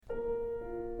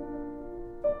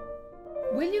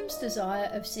William's desire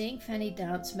of seeing Fanny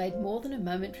dance made more than a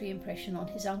momentary impression on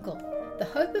his uncle. The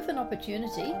hope of an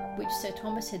opportunity, which Sir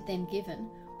Thomas had then given,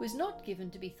 was not given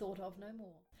to be thought of no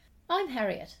more. I'm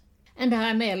Harriet. And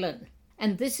I'm Ellen,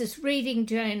 and this is Reading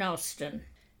Jane Austen.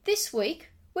 This week,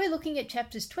 we're looking at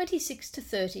chapters 26 to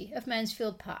 30 of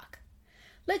Mansfield Park.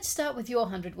 Let's start with your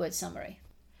 100-word summary.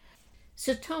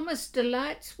 Sir Thomas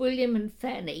delights William and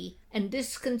Fanny and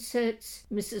disconcerts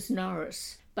Mrs.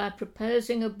 Norris by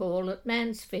proposing a ball at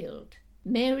Mansfield.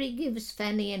 Mary gives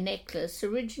Fanny a necklace,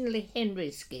 originally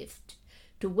Henry's gift,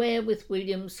 to wear with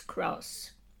William's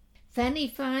cross. Fanny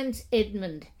finds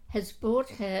Edmund has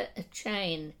bought her a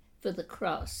chain for the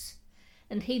cross,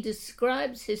 and he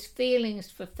describes his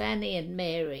feelings for Fanny and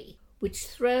Mary, which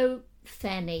throw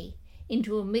Fanny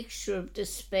into a mixture of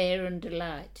despair and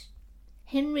delight.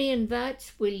 Henry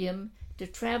invites William to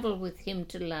travel with him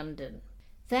to London.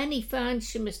 Fanny finds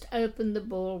she must open the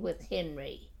ball with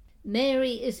Henry.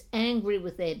 Mary is angry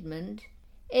with Edmund.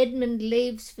 Edmund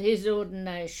leaves for his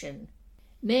ordination.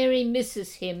 Mary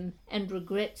misses him and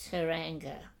regrets her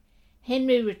anger.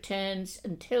 Henry returns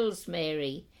and tells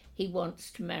Mary he wants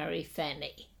to marry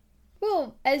Fanny.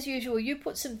 Well, as usual, you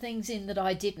put some things in that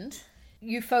I didn't.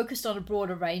 You focused on a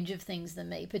broader range of things than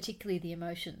me, particularly the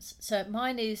emotions. So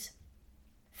mine is,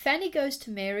 Fanny goes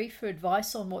to Mary for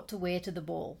advice on what to wear to the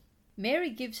ball. Mary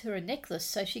gives her a necklace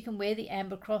so she can wear the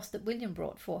amber cross that William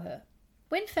brought for her.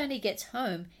 When Fanny gets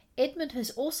home, Edmund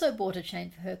has also bought a chain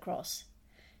for her cross.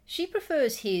 She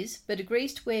prefers his, but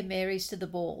agrees to wear Mary's to the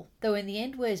ball, though in the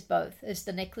end wears both, as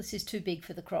the necklace is too big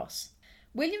for the cross.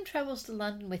 William travels to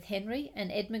London with Henry,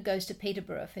 and Edmund goes to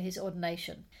Peterborough for his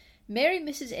ordination. Mary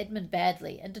misses Edmund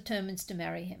badly and determines to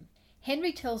marry him.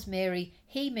 Henry tells Mary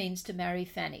he means to marry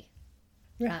Fanny.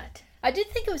 Right. I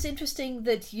did think it was interesting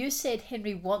that you said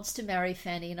Henry wants to marry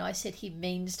Fanny and I said he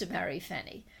means to marry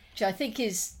Fanny, which I think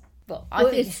is, I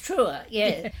think it's truer,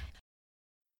 yeah.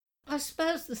 I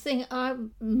suppose the thing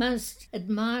I'm most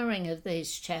admiring of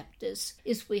these chapters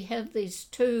is we have these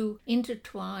two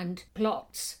intertwined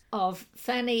plots of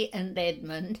Fanny and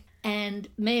Edmund and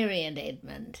Mary and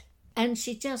Edmund. And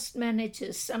she just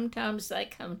manages, sometimes they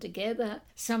come together,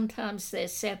 sometimes they're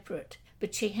separate.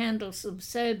 But she handles them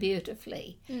so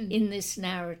beautifully in this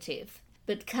narrative,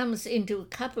 but comes into a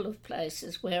couple of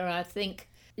places where I think,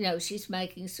 she's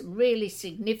making some really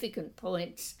significant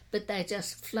points, but they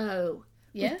just flow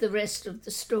with the rest of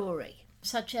the story.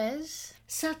 Such as?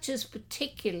 Such as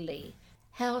particularly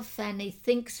how Fanny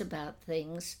thinks about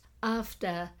things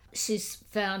after she's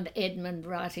found Edmund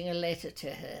writing a letter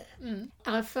to her.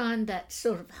 I find that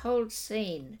sort of whole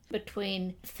scene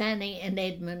between Fanny and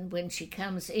Edmund when she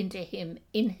comes into him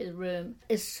in his room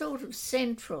is sort of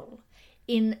central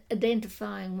in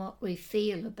identifying what we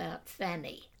feel about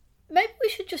Fanny. Maybe we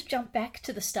should just jump back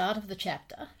to the start of the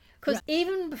chapter, because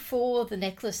even before the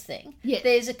necklace thing,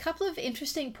 there's a couple of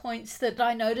interesting points that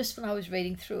I noticed when I was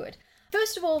reading through it.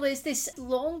 First of all, there's this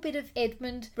long bit of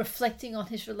Edmund reflecting on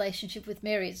his relationship with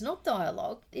Mary. It's not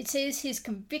dialogue. It says his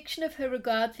conviction of her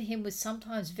regard for him was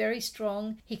sometimes very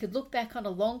strong. He could look back on a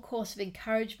long course of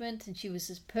encouragement and she was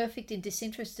as perfect in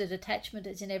disinterested attachment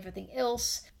as in everything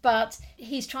else. But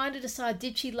he's trying to decide,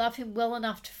 did she love him well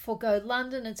enough to forego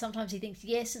London? And sometimes he thinks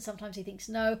yes and sometimes he thinks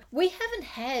no. We haven't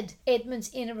had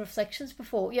Edmund's inner reflections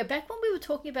before. Back when we were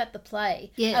talking about the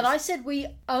play, and I said we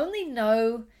only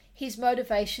know his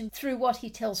motivation through what he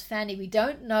tells Fanny. We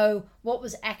don't know what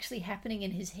was actually happening in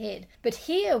his head. But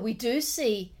here we do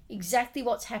see exactly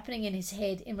what's happening in his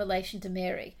head in relation to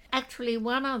Mary. Actually,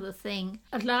 one other thing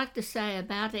I'd like to say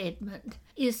about Edmund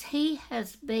is he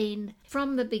has been,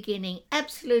 from the beginning,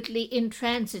 absolutely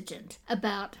intransigent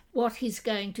about what he's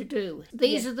going to do.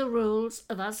 These are the rules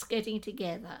of us getting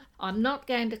together. I'm not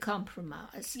going to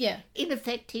compromise. In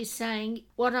effect, he's saying,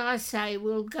 what I say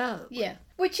will go.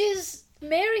 Which is,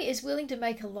 Mary is willing to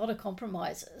make a lot of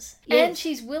compromises. And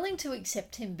she's willing to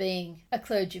accept him being a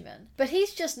clergyman. But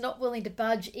he's just not willing to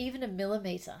budge even a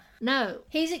millimetre. No.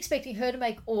 He's expecting her to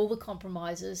make all the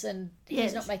compromises and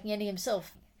he's not making any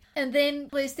himself. And then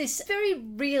there's this very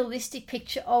realistic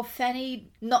picture of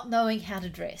Fanny not knowing how to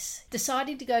dress,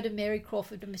 deciding to go to Mary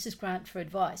Crawford and Mrs. Grant for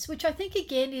advice, which I think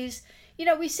again is,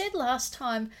 we said last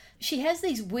time, she has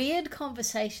these weird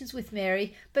conversations with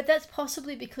Mary, but that's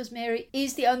possibly because Mary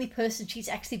is the only person she's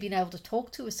actually been able to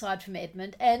talk to aside from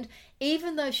Edmund. And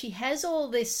even though she has all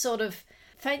this sort of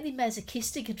faintly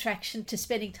masochistic attraction to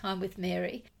spending time with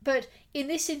Mary, but in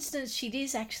this instance she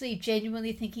is actually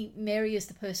genuinely thinking Mary is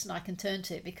the person I can turn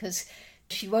to because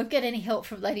she won't get any help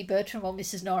from Lady Bertram or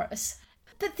Mrs. Norris.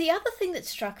 But the other thing that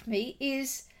struck me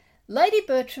is Lady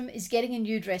Bertram is getting a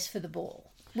new dress for the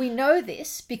ball. We know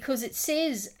this because it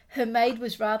says her maid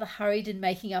was rather hurried in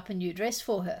making up a new dress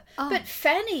for her. Oh. But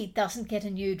Fanny doesn't get a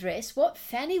new dress. What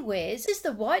Fanny wears is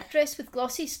the white dress with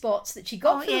glossy spots that she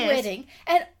got for the wedding.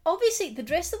 And obviously the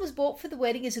dress that was bought for the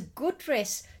wedding is a good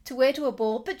dress to wear to a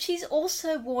ball, but she's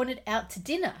also worn it out to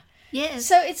dinner. Yes.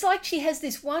 So it's like she has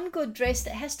this one good dress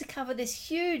that has to cover this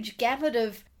huge gamut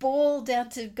of ball down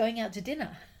to going out to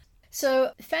dinner.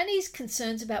 So Fanny's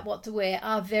concerns about what to wear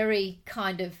are very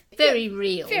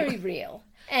real. Very real.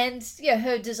 And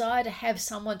her desire to have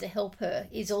someone to help her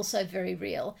is also very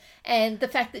real. And the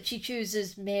fact that she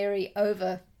chooses Mary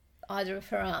over either of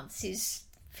her aunts is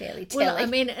fairly telling. Well, I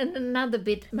mean, and another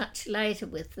bit much later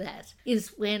with that is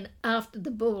when, after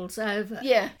the ball's over,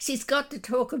 she's got to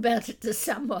talk about it to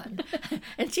someone.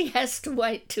 And she has to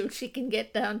wait till she can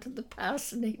get down to the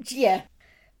parsonage. Yeah.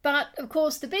 But, of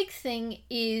course, the big thing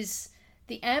is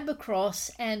the amber cross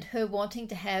and her wanting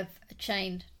to have a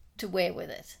chain to wear with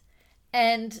it.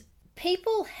 And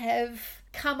people have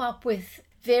come up with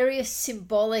various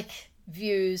symbolic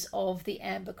views of the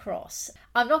amber cross.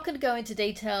 I'm not going to go into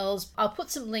details. I'll put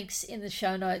some links in the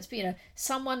show notes. But,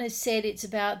 someone has said it's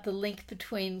about the link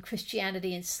between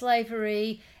Christianity and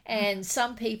slavery. And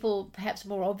some people, perhaps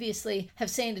more obviously, have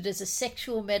seen it as a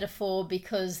sexual metaphor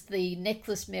because the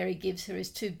necklace Mary gives her is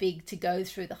too big to go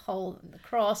through the hole in the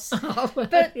cross.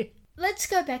 But let's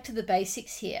go back to the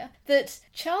basics here. That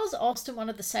Charles Austin, one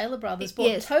of the Sailor brothers,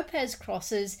 bought topaz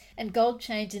crosses and gold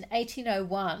chains in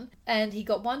 1801, and he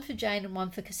got one for Jane and one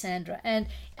for Cassandra. And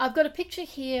I've got a picture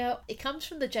here. It comes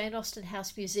from the Jane Austen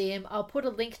House Museum. I'll put a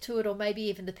link to it, or maybe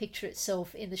even the picture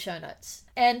itself, in the show notes.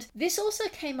 And this also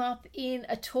came up in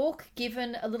a talk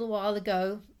given a little while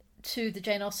ago to the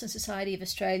Jane Austen Society of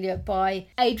Australia by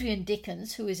Adrian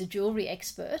Dickens, who is a jewellery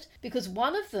expert, because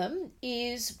one of them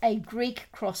is a Greek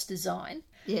cross design,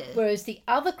 whereas the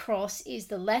other cross is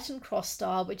the Latin cross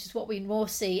style, which is what we more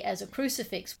see as a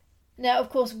crucifix. Now, of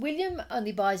course, William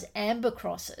only buys amber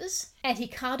crosses and he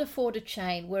can't afford a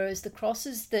chain, whereas the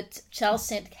crosses that Charles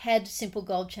sent had simple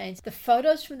gold chains. The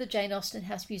photos from the Jane Austen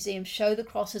House Museum show the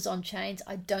crosses on chains.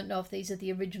 I don't know if these are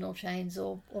the original chains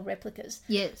or replicas.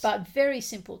 Yes. But very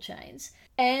simple chains.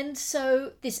 And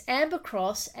so this amber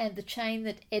cross and the chain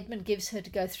that Edmund gives her to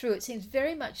go through, it seems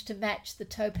very much to match the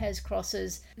topaz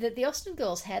crosses that the Austen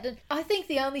girls had. And I think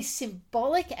the only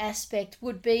symbolic aspect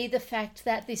would be the fact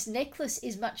that this necklace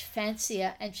is much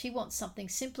fancier and she wants something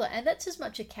simpler. And that's as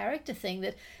much a character thing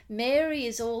that Mary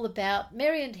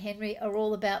and Henry are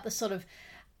all about the sort of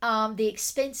the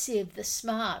expensive, the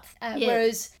smart,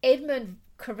 whereas Edmund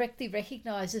correctly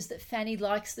recognises that Fanny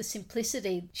likes the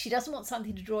simplicity. She doesn't want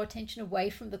something to draw attention away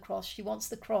from the cross. She wants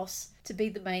the cross to be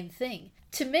the main thing.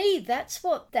 To me, that's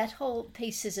what that whole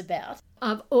piece is about.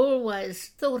 I've always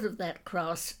thought of that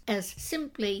cross as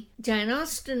simply Jane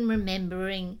Austen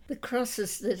remembering the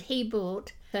crosses that he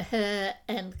bought for her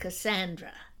and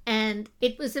Cassandra. And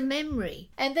it was a memory.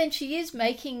 And then she is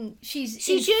making... She's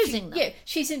using them. Yeah,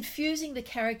 she's infusing the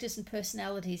characters and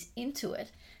personalities into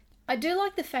it. I do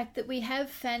like the fact that we have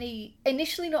Fanny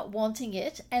initially not wanting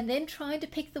it and then trying to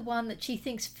pick the one that she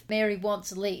thinks Mary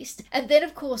wants least. And then,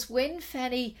 of course, when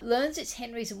Fanny learns it's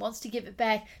Henry's and wants to give it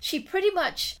back, she pretty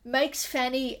much makes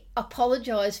Fanny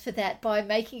apologise for that by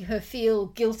making her feel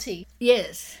guilty.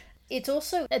 Yes. It's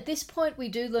also, at this point, we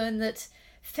do learn that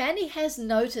Fanny has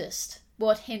noticed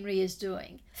what Henry is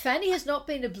doing. Fanny has not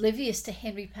been oblivious to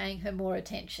Henry paying her more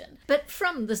attention. But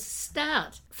from the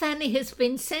start, Fanny has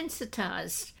been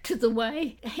sensitised to the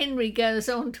way Henry goes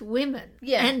on to women.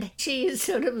 Yeah. And she is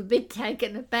sort of a bit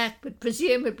taken aback, but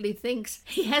presumably thinks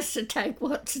he has to take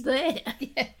what's there.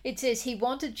 Yeah. It says he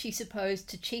wanted, she supposed,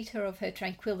 to cheat her of her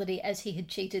tranquillity as he had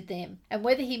cheated them. And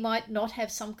whether he might not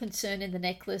have some concern in the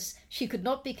necklace, she could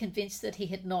not be convinced that he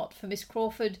had not, for Miss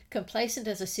Crawford, complacent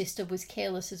as a sister, was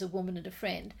careless as a woman and a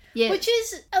friend. Yes. Which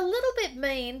is a little bit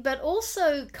mean, but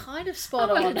also kind of spot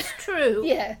on. Well, it's true.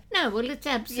 Yeah. No, well, it's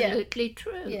absolutely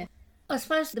true. Yeah. I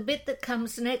suppose the bit that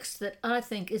comes next that I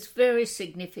think is very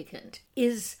significant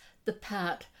is the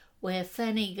part where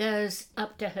Fanny goes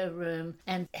up to her room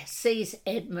and sees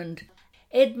Edmund.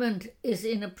 Edmund is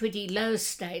in a pretty low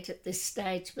state at this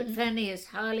stage, but Fanny is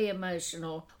highly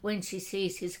emotional when she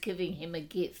sees he's giving him a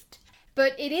gift.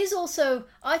 But it is also,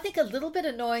 I think, a little bit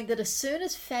annoying that as soon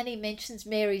as Fanny mentions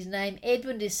Mary's name,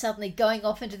 Edmund is suddenly going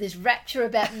off into this rapture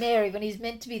about Mary when he's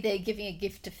meant to be there giving a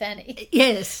gift to Fanny.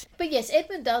 Yes. But yes,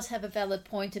 Edmund does have a valid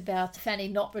point about Fanny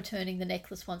not returning the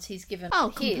necklace once he's given his.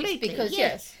 Completely, because,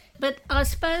 yes. But I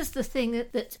suppose the thing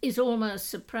that is almost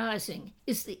surprising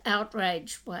is the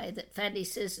outraged way that Fanny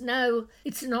says, no,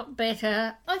 it's not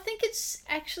better. I think it's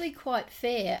actually quite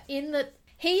fair in that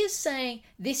He is saying,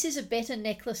 this is a better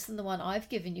necklace than the one I've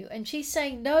given you. And she's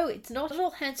saying, no, it's not at all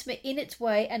handsomer in its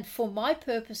way, and for my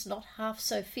purpose, not half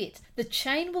so fit. The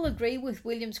chain will agree with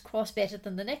William's cross better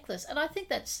than the necklace. And I think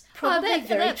that's probably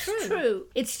that's true.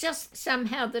 It's just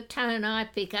somehow the tone I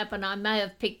pick up, and I may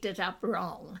have picked it up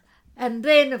wrong. And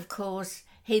then, of course,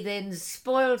 he then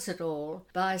spoils it all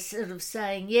by sort of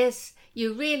saying, yes,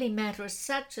 you really matter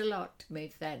such a lot to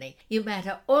me, Fanny. You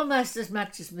matter almost as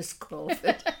much as Miss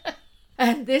Crawford.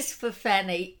 And this, for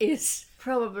Fanny, is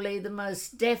probably the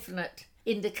most definite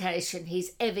indication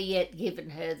he's ever yet given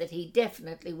her that he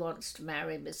definitely wants to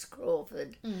marry Miss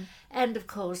Crawford. And, of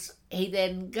course, he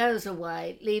then goes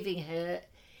away, leaving her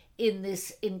in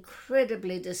this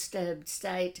incredibly disturbed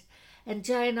state. And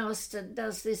Jane Austen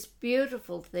does this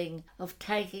beautiful thing of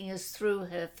taking us through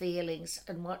her feelings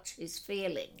and what she's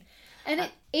feeling.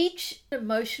 And each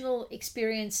emotional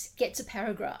experience gets a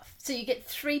paragraph. So you get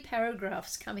 3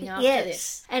 paragraphs coming after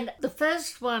this. And the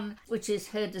first one, which is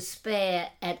her despair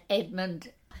at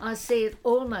Edmund, I see it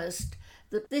almost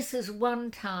that this is one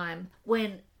time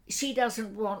when she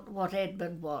doesn't want what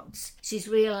Edmund wants. She's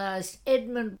realised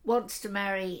Edmund wants to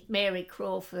marry Mary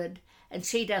Crawford and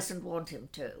she doesn't want him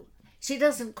to. She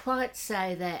doesn't quite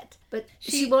say that, but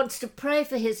she wants to pray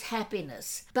for his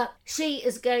happiness. But she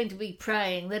is going to be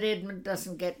praying that Edmund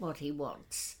doesn't get what he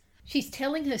wants. She's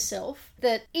telling herself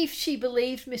that if she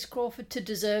believed Miss Crawford to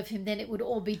deserve him, then it would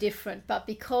all be different. But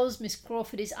because Miss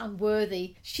Crawford is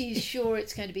unworthy, she's sure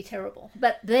it's going to be terrible.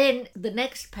 But then the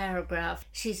next paragraph,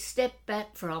 she's stepped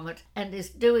back from it and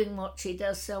is doing what she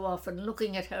does so often,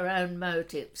 looking at her own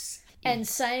motives. And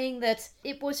saying that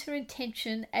it was her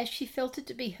intention, as she felt it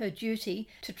to be her duty,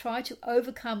 to try to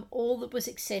overcome all that was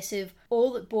excessive,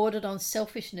 all that bordered on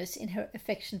selfishness in her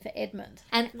affection for Edmund.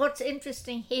 And what's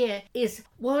interesting here is,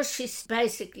 was she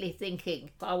basically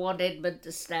thinking, I want Edmund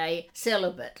to stay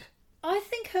celibate? I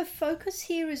think her focus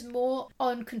here is more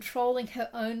on controlling her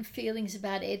own feelings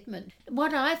about Edmund.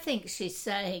 What I think she's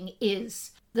saying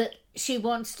is that she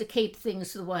wants to keep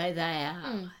things the way they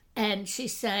are. And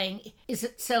she's saying, is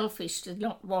it selfish to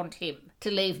not want him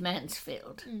to leave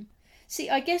Mansfield? See,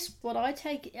 I guess what I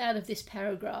take out of this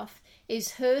paragraph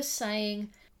is her saying,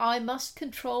 I must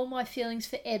control my feelings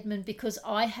for Edmund because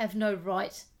I have no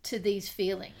right to these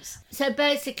feelings. So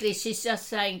basically she's just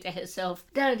saying to herself,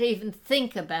 don't even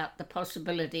think about the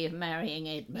possibility of marrying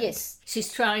Edmund. Yes.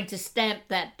 She's trying to stamp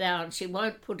that down. She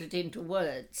won't put it into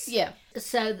words. Yeah.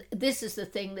 So this is the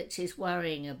thing that she's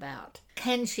worrying about.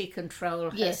 Can she control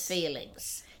her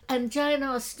feelings? And Jane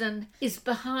Austen is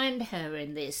behind her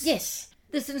in this. Yes.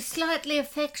 There's a slightly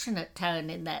affectionate tone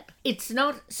in that. It's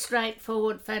not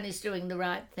straightforward, Fanny's doing the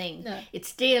right thing. No.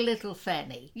 It's dear little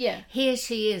Fanny. Yeah. Here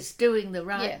she is doing the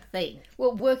right thing.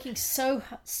 Well, working so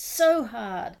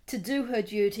hard to do her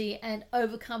duty and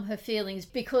overcome her feelings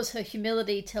because her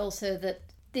humility tells her that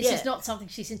this is not something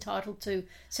she's entitled to,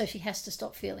 so she has to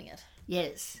stop feeling it.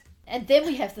 Yes. And then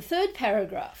we have the third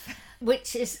paragraph.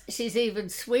 Which is, she's even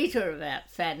sweeter about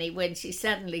Fanny when she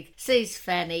suddenly sees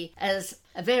Fanny as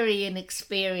a very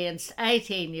inexperienced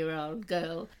 18-year-old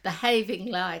girl behaving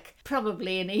like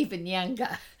probably an even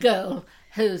younger girl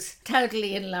who's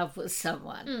totally in love with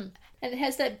someone. And it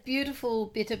has that beautiful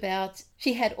bit about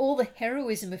she had all the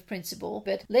heroism of principle,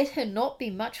 but let her not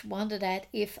be much wondered at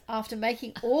if, after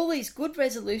making all these good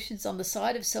resolutions on the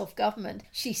side of self-government,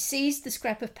 she seized the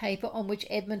scrap of paper on which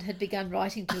Edmund had begun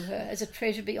writing to her as a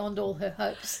treasure beyond all her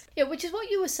hopes. Yeah, which is what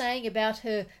you were saying about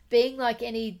her being like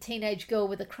any teenage girl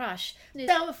with a crush.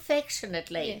 So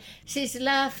affectionately. Yeah. She's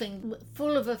laughing,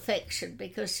 full of affection,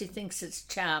 because she thinks it's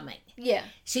charming. Yeah.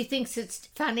 She thinks it's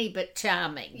funny but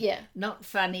charming. Yeah. Not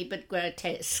funny but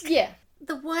grotesque. Yeah.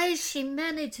 The way she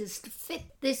manages to fit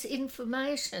this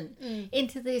information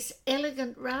into this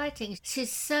elegant writing,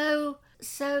 she's so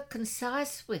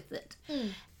concise with it.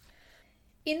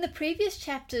 In the previous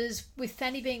chapters, with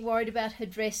Fanny being worried about her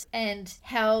dress and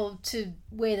how to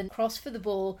wear the cross for the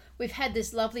ball, we've had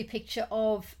this lovely picture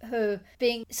of her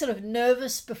being sort of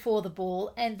nervous before the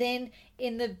ball, and then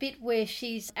in the bit where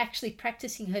she's actually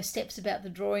practicing her steps about the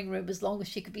drawing room as long as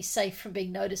she could be safe from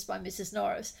being noticed by Mrs.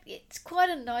 Norris. It's quite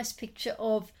a nice picture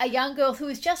of a young girl who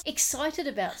is just excited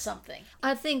about something.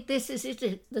 I think this is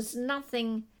it. There's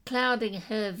nothing clouding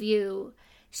her view.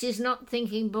 She's not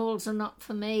thinking balls are not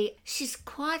for me. She's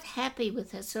quite happy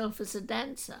with herself as a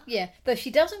dancer. Yeah, though she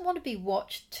doesn't want to be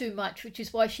watched too much, which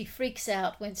is why she freaks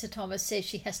out when Sir Thomas says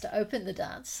she has to open the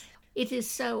dance. It is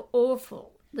so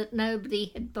awful that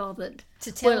nobody had bothered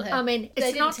to tell her. I mean,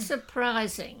 it's not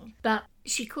surprising, but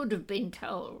she could have been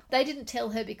told. They didn't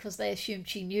tell her because they assumed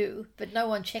she knew, but no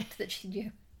one checked that she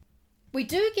knew. We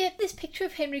do get this picture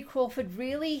of Henry Crawford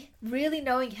really, really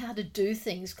knowing how to do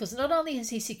things, because not only has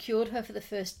he secured her for the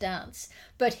first dance,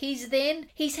 but he's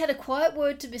had a quiet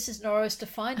word to Mrs. Norris to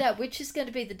find out which is going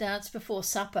to be the dance before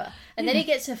supper, and then he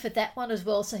gets her for that one as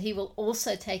well, so he will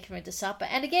also take her into supper.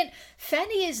 And again,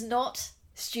 Fanny is not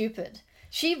stupid.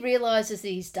 She realises that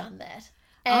he's done that.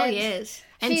 And yes.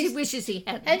 And she wishes he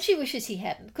hadn't. And she wishes he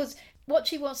hadn't, because what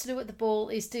she wants to do at the ball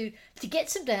is to get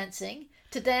some dancing,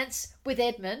 to dance with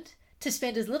Edmund, to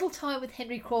spend as little time with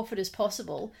Henry Crawford as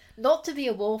possible, not to be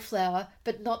a wallflower,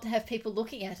 but not to have people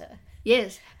looking at her.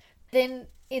 Yes. Then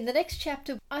in the next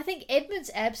chapter, I think Edmund's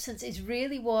absence is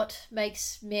really what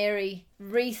makes Mary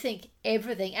rethink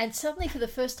everything. And suddenly, for the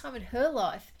first time in her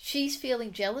life, she's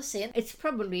feeling jealousy. And it's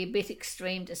probably a bit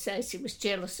extreme to say she was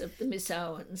jealous of the Miss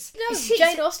Owens. No,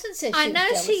 Jane Austen says she was jealous.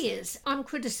 I know she is. I'm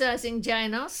criticising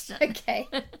Jane Austen. Okay.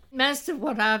 Most of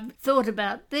what I've thought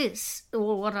about this,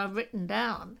 or what I've written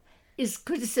down, is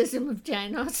criticism of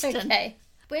Jane Austen. Okay.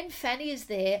 When Fanny is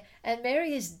there and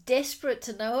Mary is desperate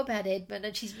to know about Edmund,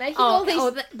 and she's making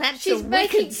that's a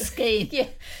wicked scheme. Yeah,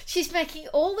 she's making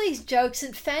all these jokes,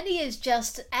 and Fanny is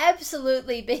just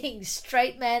absolutely being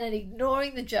straight man and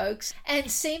ignoring the jokes and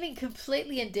seeming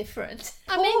completely indifferent.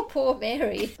 Poor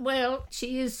Mary. Well,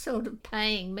 she is sort of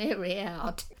paying Mary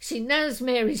out. She knows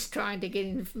Mary's trying to get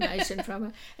information from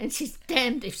her, and she's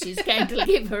damned if she's going to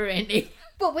give her any.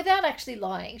 But without actually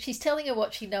lying, she's telling her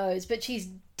what she knows, but she's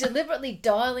deliberately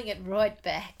dialing it right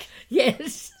back.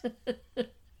 Yes.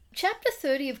 Chapter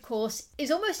 30, of course, is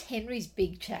almost Henry's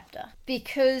big chapter,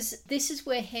 because this is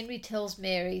where Henry tells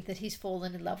Mary that he's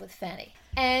fallen in love with Fanny.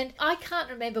 And I can't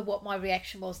remember what my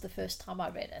reaction was the first time I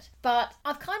read it, but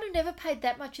I've kind of never paid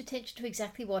that much attention to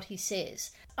exactly what he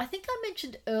says. I think I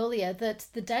mentioned earlier that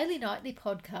the Daily Nightly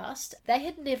podcast, they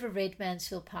had never read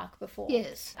Mansfield Park before.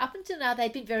 Yes. Up until now,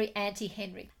 they'd been very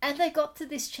anti-Henry. And they got to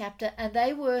this chapter and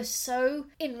they were so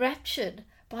enraptured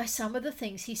by some of the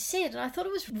things he said. And I thought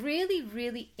it was really,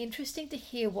 really interesting to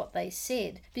hear what they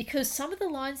said, because some of the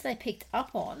lines they picked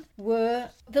up on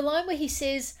were the line where he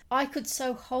says, "I could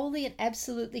so wholly and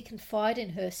absolutely confide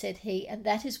in her," said he, "and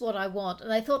that is what I want."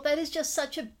 And I thought that is just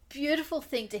such a beautiful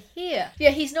thing to hear. Yeah,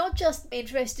 he's not just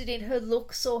interested in her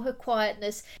looks or her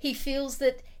quietness. He feels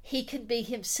that he can be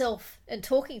himself in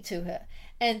talking to her.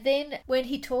 And then when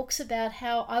he talks about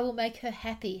how I will make her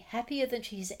happy, happier than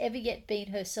she's ever yet been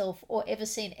herself or ever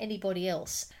seen anybody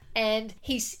else. And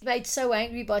he's made so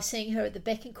angry by seeing her at the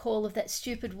beck and call of that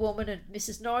stupid woman and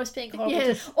Mrs. Norris being horrible.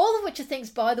 Yes. All of which are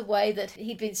things, by the way, that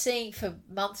he'd been seeing for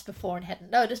months before and hadn't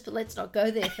noticed, but let's not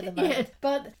go there for the moment. Yes.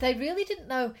 But they really didn't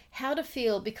know how to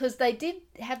feel, because they did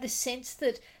have the sense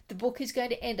that the book is going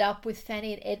to end up with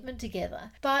Fanny and Edmund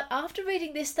together. But after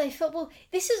reading this, they felt, well,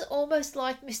 this is almost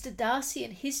like Mr. Darcy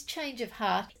and his change of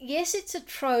heart. Yes, it's a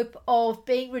trope of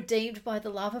being redeemed by the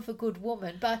love of a good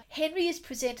woman, but Henry is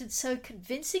presented so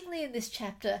convincingly in this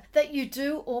chapter that you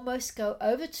do almost go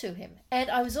over to him. And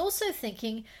I was also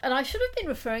thinking, and I should have been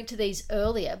referring to these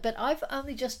earlier, but I've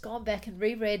only just gone back and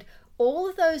reread all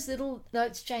of those little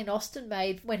notes Jane Austen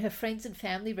made when her friends and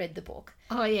family read the book.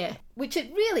 Oh, yeah. Which is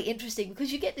really interesting,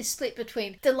 because you get this split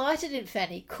between delighted in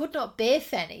Fanny, could not bear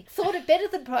Fanny, thought it better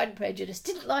than Pride and Prejudice,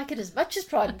 didn't like it as much as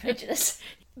Pride and Prejudice.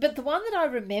 But the one that I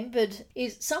remembered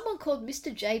is someone called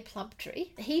Mr. J.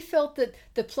 Plumptree. He felt that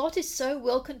the plot is so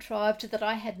well contrived that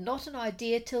I had not an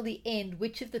idea till the end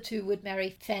which of the two would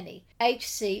marry Fanny,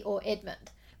 H.C. or Edmund.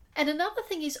 And another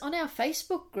thing is, on our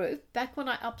Facebook group, back when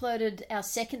I uploaded our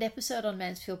second episode on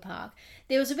Mansfield Park,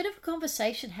 there was a bit of a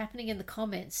conversation happening in the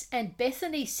comments, and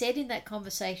Bethany said in that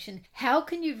conversation, how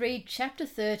can you read chapter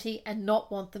 30 and not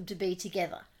want them to be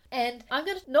together? And I'm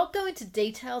going to not go into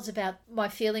details about my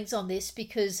feelings on this,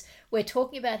 because we're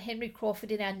talking about Henry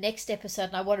Crawford in our next episode,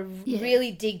 and I want to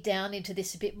really dig down into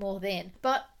this a bit more then.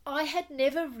 But I had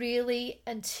never really,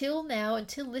 until now,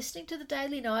 until listening to the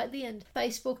Daily Nightly and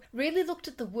Facebook, really looked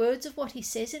at the words of what he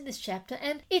says in this chapter.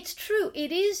 And it's true,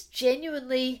 it is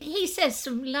genuinely... He says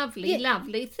some lovely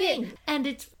things. Yeah. And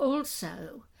it's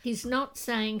also... He's not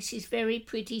saying she's very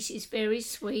pretty, she's very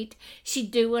sweet, she'd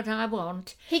do what I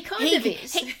want. He kind of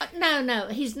is. No,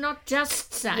 he's not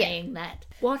just saying that.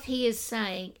 What he is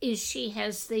saying is she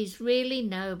has these really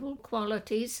noble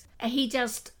qualities. He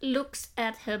just looks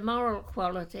at her moral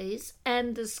qualities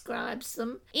and describes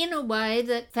them in a way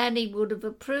that Fanny would have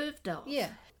approved of. Yeah.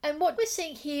 And what we're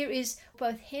seeing here is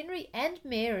both Henry and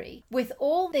Mary, with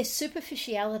all their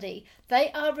superficiality,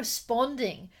 they are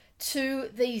responding to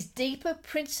these deeper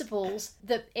principles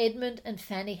that Edmund and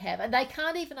Fanny have, and they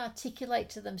can't even articulate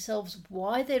to themselves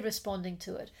why they're responding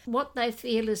to it. What they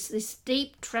feel is this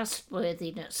deep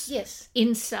trustworthiness yes.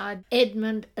 inside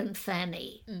Edmund and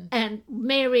Fanny. And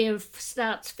Mary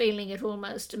starts feeling it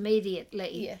almost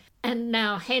immediately. Yeah. And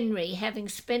now Henry, having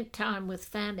spent time with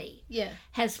Fanny,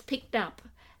 has picked up.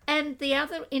 And the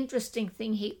other interesting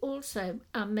thing he also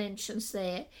mentions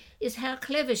there is how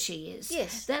clever she is.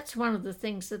 Yes. That's one of the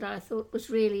things that I thought was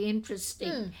really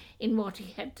interesting in what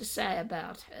he had to say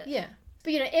about her. Yeah.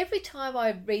 But, every time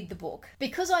I read the book,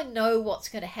 because I know what's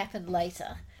going to happen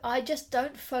later, I just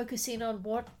don't focus in on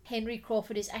what Henry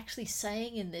Crawford is actually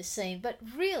saying in this scene. But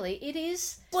really, it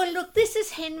is... Well, look, this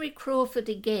is Henry Crawford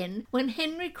again. When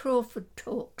Henry Crawford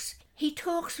talks, he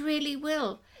talks really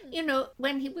well.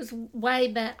 When he was way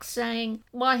back saying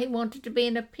why he wanted to be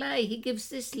in a play, he gives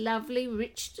this lovely,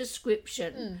 rich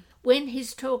description. When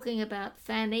he's talking about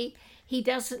Fanny, he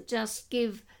doesn't just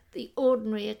give the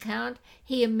ordinary account,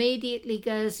 he immediately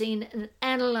goes in and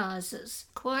analyses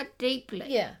quite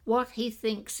deeply what he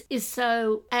thinks is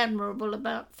so admirable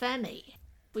about Fanny.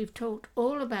 We've talked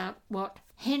all about what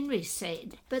Henry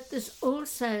said, but there's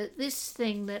also this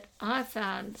thing that I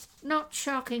found not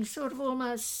shocking, sort of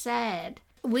almost sad,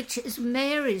 which is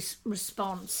Mary's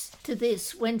response to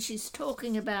this when she's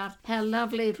talking about how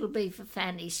lovely it'll be for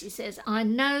Fanny. She says, "I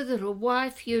know that a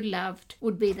wife you loved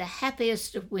would be the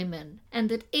happiest of women, and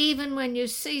that even when you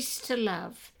cease to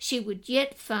love, she would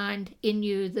yet find in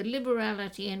you the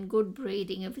liberality and good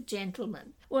breeding of a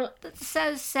gentleman." Well, that's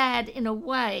so sad in a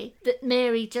way that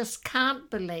Mary just can't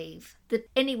believe that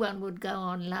anyone would go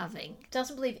on loving.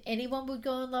 Doesn't believe anyone would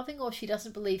go on loving, or she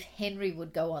doesn't believe Henry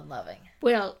would go on loving?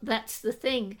 Well, that's the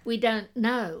thing. We don't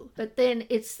know. But then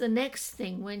it's the next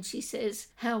thing when she says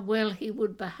how well he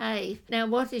would behave. Now,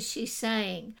 what is she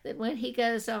saying? That when he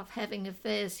goes off having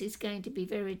affairs, he's going to be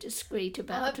very discreet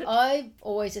about it? I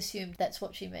always assumed that's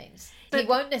what she means. He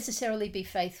won't necessarily be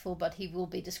faithful, but he will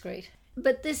be discreet.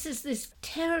 But this is this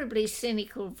terribly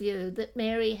cynical view that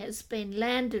Mary has been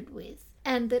landed with,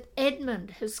 and that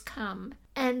Edmund has come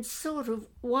and sort of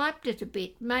wiped it a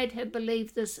bit, made her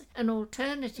believe there's an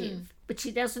alternative, but she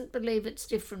doesn't believe it's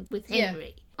different with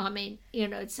Henry. I mean,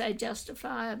 so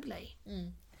justifiably.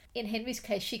 In Henry's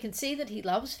case, she can see that he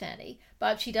loves Fanny,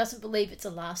 but she doesn't believe it's a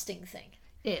lasting thing.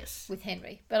 Yes. With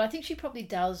Henry. But I think she probably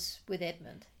does with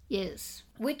Edmund. Yes.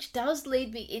 Which does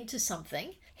lead me into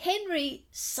something. Henry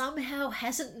somehow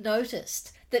hasn't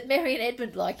noticed that Mary and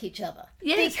Edmund like each other.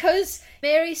 Yes. Because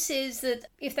Mary says that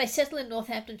if they settle in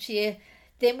Northamptonshire,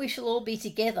 then we shall all be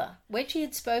together. When she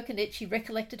had spoken it, she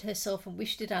recollected herself and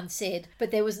wished it unsaid, but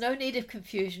there was no need of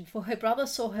confusion, for her brother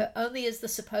saw her only as the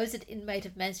supposed inmate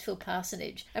of Mansfield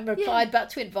Parsonage, and replied but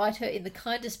to invite her in the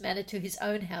kindest manner to his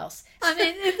own house. I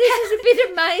mean, this is a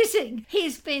bit amazing.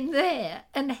 He's been there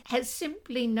and has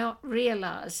simply not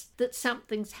realised that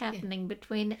something's happening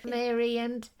between Mary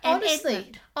and Honestly,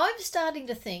 Edmund. I'm starting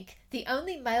to think the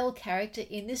only male character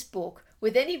in this book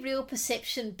with any real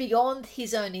perception beyond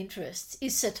his own interests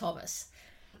is Sir Thomas.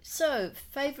 So,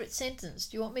 favourite sentence.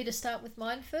 Do you want me to start with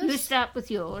mine first? You start with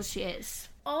yours, yes.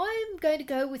 I'm going to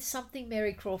go with something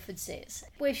Mary Crawford says,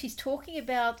 where she's talking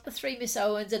about the three Miss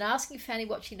Owens and asking Fanny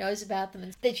what she knows about them,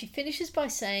 and then she finishes by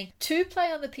saying, 2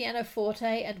 play on the pianoforte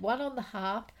and 1 on the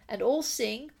harp, and all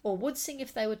sing, or would sing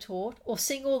if they were taught, or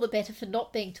sing all the better for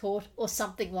not being taught, or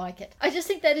something like it. I just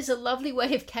think that is a lovely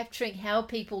way of capturing how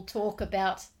people talk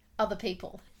about other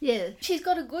people. Yeah. She's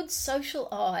got a good social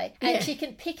eye, and she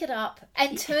can pick it up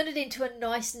and turn it into a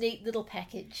nice, neat little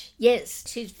package. Yes,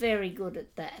 she's very good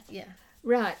at that. Yeah.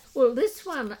 Right. Well, this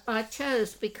one I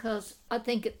chose because I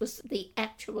think it was the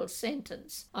actual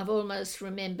sentence I've almost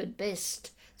remembered best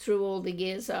through all the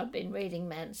years I've been reading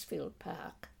Mansfield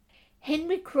Park.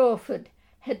 Henry Crawford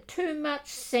had too much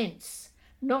sense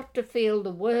not to feel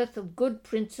the worth of good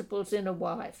principles in a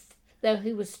wife, though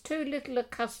he was too little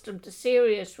accustomed to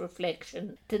serious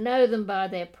reflection to know them by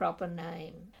their proper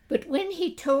name. But when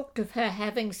he talked of her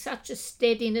having such a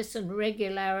steadiness and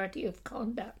regularity of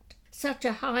conduct, such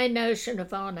a high notion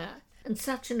of honour, and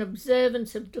such an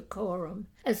observance of decorum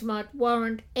as might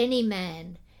warrant any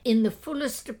man in the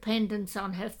fullest dependence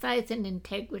on her faith and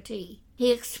integrity,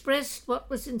 he expressed what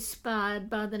was inspired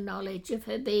by the knowledge of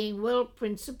her being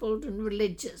well-principled and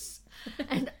religious.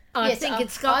 And I think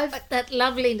it's got that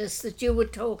loveliness that you were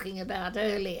talking about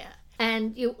earlier.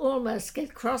 And you almost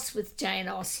get cross with Jane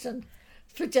Austen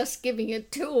for just giving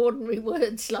it two ordinary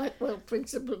words like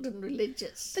well-principled and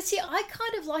religious. But see, I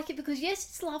kind of like it because, yes,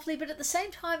 it's lovely, but at the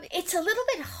same time, it's a little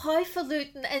bit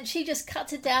highfalutin, and she just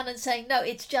cuts it down and saying, no,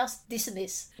 it's just this and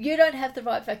this. You don't have the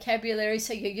right vocabulary,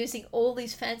 so you're using all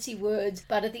these fancy words,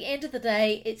 but at the end of the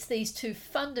day, it's these two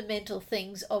fundamental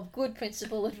things of good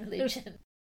principle and religion.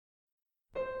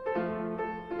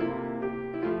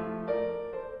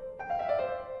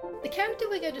 The character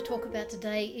we're going to talk about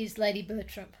today is Lady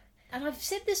Bertram. And I've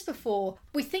said this before,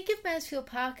 we think of Mansfield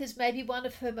Park as maybe one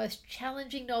of her most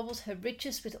challenging novels, her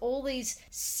richest, with all these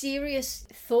serious,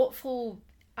 thoughtful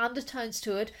undertones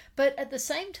to it, but at the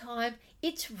same time,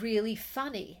 it's really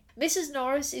funny. Mrs.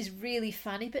 Norris is really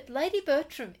funny, but Lady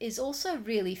Bertram is also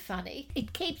really funny.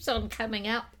 It keeps on coming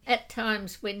up at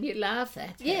times when you laugh at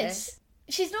her. Yes.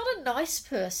 She's not a nice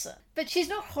person, but she's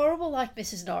not horrible like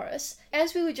Mrs. Norris.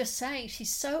 As we were just saying,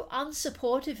 she's so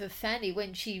unsupportive of Fanny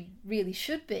when she really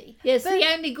should be. Yes, the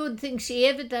only good thing she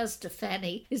ever does to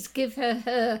Fanny is give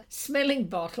her smelling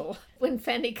bottle when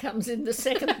Fanny comes in the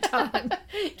second time.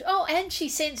 Oh, and she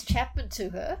sends Chapman to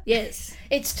her. Yes.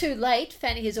 It's too late.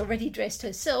 Fanny has already dressed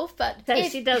herself, but... So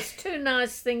she does two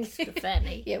nice things to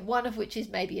Fanny. Yeah, one of which is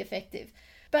maybe effective.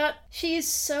 But she is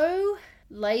so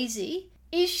lazy.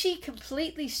 Is she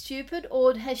completely stupid,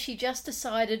 or has she just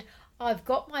decided, I've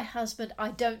got my husband,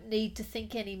 I don't need to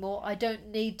think anymore, I don't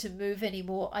need to move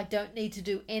anymore, I don't need to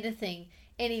do anything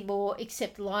anymore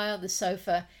except lie on the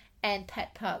sofa and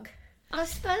pat Pug? I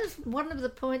suppose one of the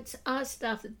points I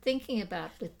started thinking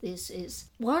about with this is,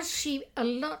 was she a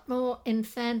lot more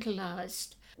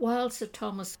infantilised while Sir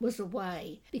Thomas was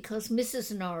away because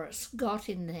Mrs. Norris got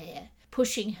in there,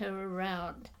 pushing her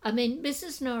around? I mean,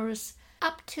 Mrs. Norris...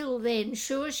 Up till then,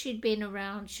 sure she'd been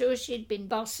around, sure she'd been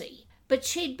bossy, but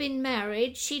she'd been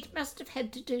married, she must have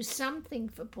had to do something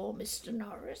for poor Mr.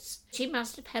 Norris. She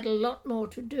must have had a lot more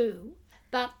to do,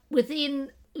 but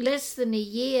within less than a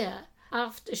year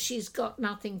after she's got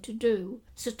nothing to do,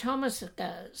 Sir Thomas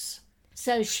goes.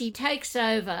 So she takes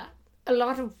over a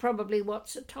lot of probably what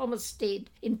Sir Thomas did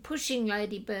in pushing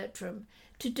Lady Bertram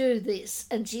to do this,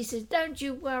 and she says, don't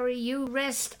you worry, you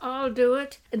rest, I'll do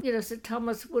it. And Sir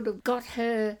Thomas would have got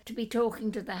her to be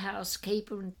talking to the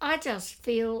housekeeper, and I just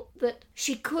feel that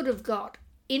she could have got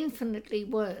infinitely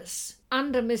worse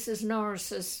under Mrs.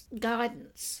 Norris's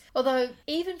guidance. Although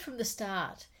even from the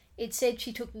start it said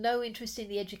she took no interest in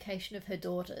the education of her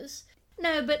daughters.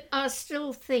 No, but I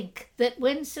still think that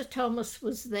when Sir Thomas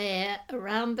was there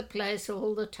around the place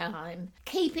all the time,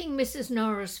 keeping Mrs.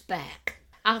 Norris back.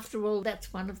 After all,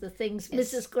 that's one of the things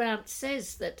Mrs. Grant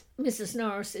says, that Mrs.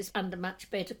 Norris is under much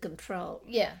better control.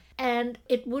 Yeah. And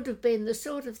it would have been the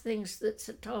sort of things that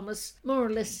Sir Thomas more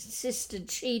or less insisted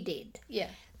she did. Yeah.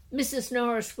 Mrs.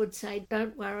 Norris would say,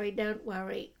 don't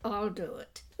worry, I'll do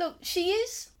it. Look, she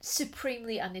is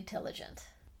supremely unintelligent.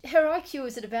 Her IQ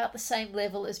is at about the same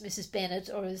level as Mrs.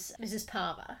 Bennet or as Mrs.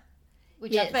 Palmer.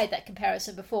 Which yes. I've made that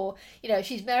comparison before.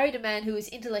 She's married a man who is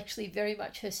intellectually very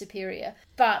much her superior,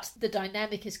 but the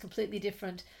dynamic is completely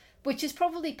different, which is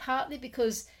probably partly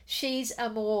because she's a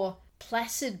more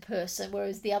placid person,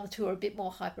 whereas the other two are a bit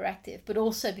more hyperactive, but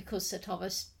also because Sir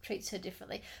Thomas treats her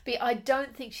differently. But I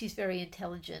don't think she's very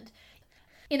intelligent.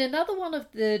 In another one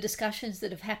of the discussions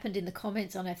that have happened in the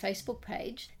comments on our Facebook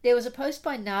page, there was a post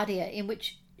by Nadia in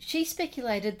which she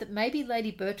speculated that maybe Lady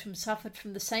Bertram suffered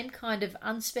from the same kind of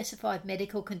unspecified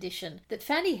medical condition that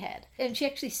Fanny had. And she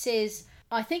actually says,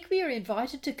 I think we are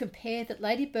invited to compare that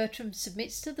Lady Bertram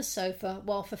submits to the sofa,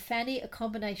 while for Fanny a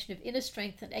combination of inner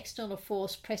strength and external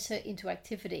force press her into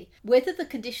activity. Whether the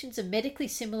conditions are medically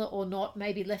similar or not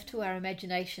may be left to our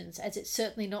imaginations, as it's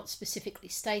certainly not specifically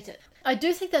stated. I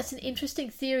do think that's an interesting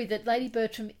theory that Lady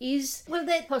Bertram is... Well,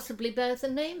 they're possibly both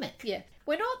anemic. Yeah.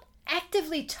 We're not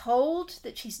actively told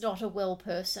that she's not a well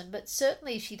person, but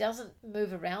certainly she doesn't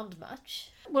move around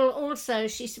much. Well, also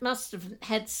she must have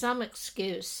had some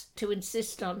excuse to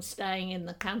insist on staying in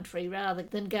the country rather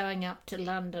than going up to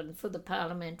London for the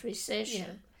parliamentary session.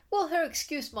 Yeah. Well, her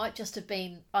excuse might just have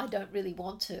been, I don't really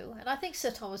want to. And I think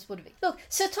Sir Thomas would have... Look,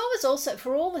 Sir Thomas also,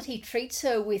 for all that he treats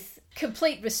her with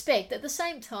complete respect, at the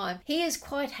same time, he is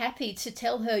quite happy to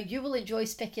tell her, you will enjoy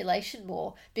speculation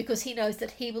more, because he knows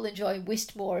that he will enjoy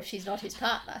whist more if she's not his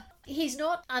partner. He's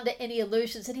not under any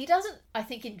illusions, and he doesn't, I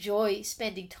think, enjoy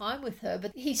spending time with her,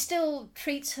 but he still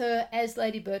treats her as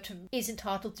Lady Bertram is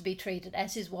entitled to be treated,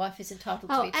 as his wife is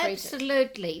entitled to be treated.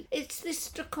 Absolutely. It's this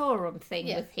decorum thing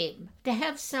with him. To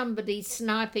have somebody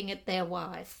sniping at their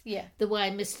wife, the way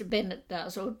Mr. Bennet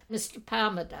does, or Mr.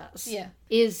 Palmer does,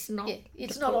 is not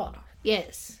it's decorum. not on.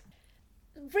 Yes.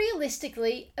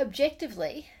 Realistically,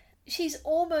 objectively, she's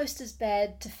almost as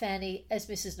bad to Fanny as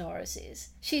Mrs. Norris is.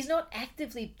 She's not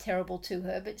actively terrible to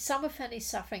her, but some of Fanny's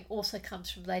suffering also comes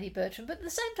from Lady Bertram. But at the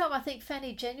same time, I think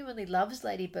Fanny genuinely loves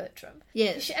Lady Bertram.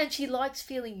 Yes. And she likes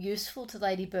feeling useful to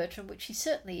Lady Bertram, which she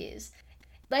certainly is.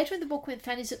 Later in the book, when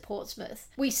Fanny's at Portsmouth,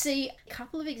 we see a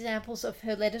couple of examples of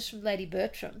her letters from Lady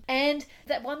Bertram. And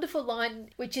that wonderful line,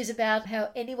 which is about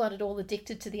how anyone at all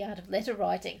addicted to the art of letter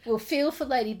writing will feel for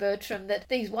Lady Bertram that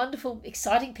these wonderful,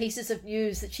 exciting pieces of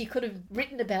news that she could have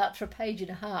written about for a page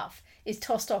and a half is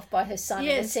tossed off by her son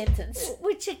in a sentence.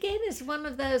 Which again is one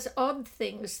of those odd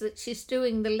things that she's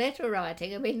doing the letter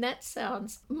writing. I mean, that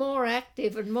sounds more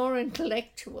active and more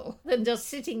intellectual than just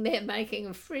sitting there making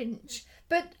a fringe.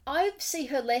 But I see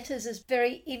her letters as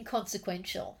very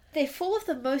inconsequential. They're full of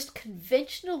the most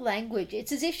conventional language.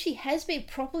 It's as if she has been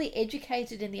properly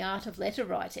educated in the art of letter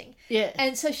writing. Yeah.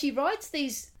 And so she writes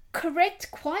these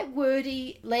correct, quite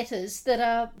wordy letters that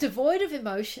are devoid of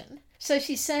emotion. So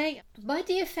she's saying, "My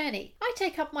dear Fanny, I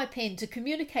take up my pen to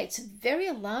communicate some very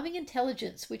alarming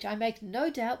intelligence which I make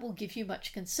no doubt will give you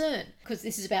much concern," because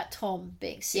this is about Tom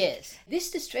being sick. Yes.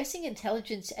 "This distressing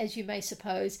intelligence, as you may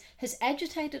suppose, has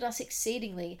agitated us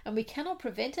exceedingly, and we cannot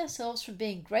prevent ourselves from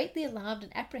being greatly alarmed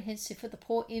and apprehensive for the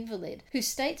poor invalid, whose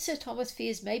state Sir Thomas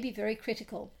fears may be very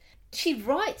critical." She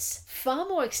writes far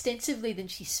more extensively than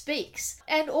she speaks,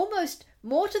 and almost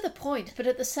more to the point, but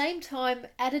at the same time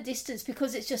at a distance,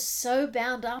 because it's just so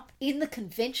bound up in the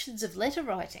conventions of letter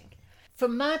writing.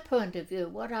 From my point of view,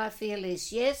 what I feel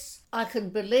is, yes, I can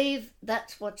believe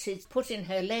that's what she's put in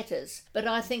her letters, but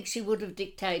I think she would have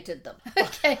dictated them.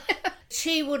 Okay.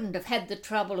 She wouldn't have had the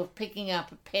trouble of picking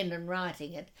up a pen and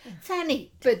writing it.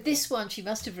 Fanny. But this one she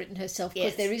must have written herself,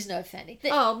 because there is no Fanny.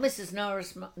 Mrs.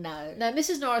 Norris, no. No,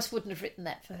 Mrs. Norris wouldn't have written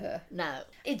that for her. No.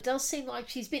 It does seem like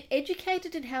she's been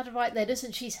educated in how to write letters,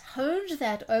 and she's honed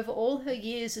that over all her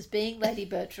years as being Lady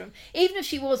Bertram, even if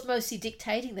she was mostly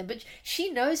dictating them. But she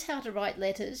knows how to write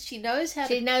letters. She knows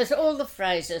all the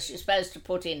phrases you're supposed to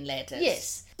put in letters.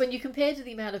 Yes. When you compare to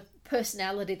the amount of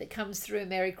personality that comes through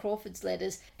Mary Crawford's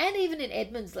letters, and even in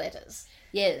Edmund's letters.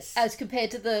 Yes. As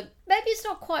compared to maybe it's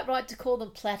not quite right to call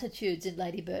them platitudes in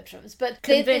Lady Bertram's, but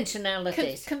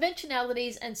conventionalities.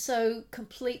 Conventionalities, and so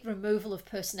complete removal of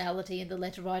personality in the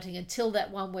letter writing until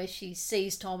that one where she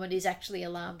sees Tom and is actually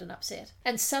alarmed and upset.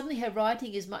 And suddenly her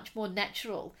writing is much more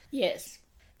natural. Yes.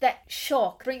 That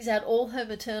shock brings out all her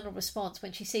maternal response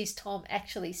when she sees Tom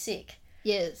actually sick.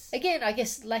 Yes. Again, I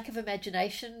guess lack of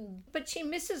imagination. But she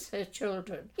misses her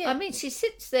children. Yeah. I mean, she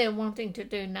sits there wanting to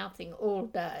do nothing all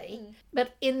day,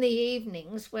 but in the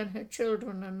evenings when her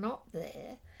children are not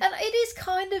there... And it is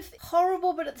kind of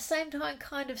horrible, but at the same time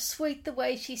kind of sweet the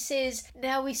way she says,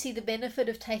 "Now we see the benefit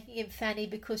of taking in Fanny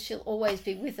because she'll always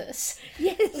be with us."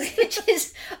 Yes. Which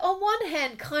is, on one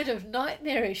hand, kind of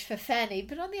nightmarish for Fanny,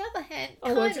 but on the other hand,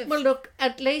 kind of... Well, look,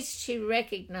 at least she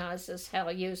recognises how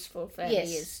useful Fanny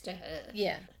is to her.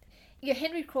 Yeah. Yeah,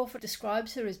 Henry Crawford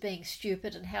describes her as being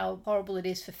stupid and how horrible it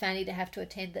is for Fanny to have to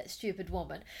attend that stupid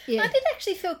woman. Yeah. I did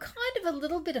actually feel kind of a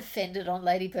little bit offended on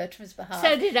Lady Bertram's behalf.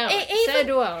 So did I. So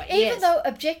do I. Even though,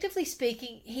 objectively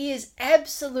speaking, he is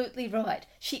absolutely right.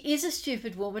 She is a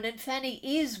stupid woman and Fanny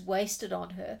is wasted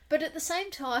on her. But at the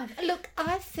same time... Look,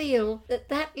 I feel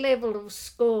that level of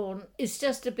scorn is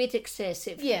just a bit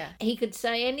excessive. Yeah. He could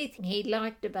say anything he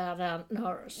liked about Aunt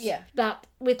Norris. Yeah. But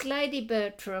with Lady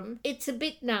Bertram, it's a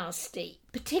bit nasty,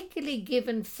 particularly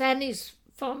given Fanny's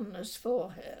fondness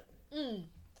for her.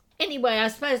 Anyway, I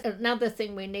suppose another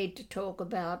thing we need to talk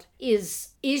about is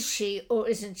she or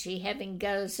isn't she having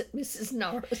goes at Mrs.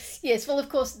 Norris? Yes, well, of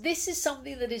course, this is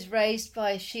something that is raised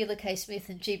by Sheila K. Smith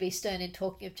and G.B. Stone in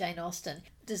Talking of Jane Austen.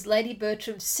 Does Lady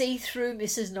Bertram see through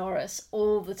Mrs. Norris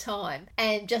all the time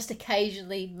and just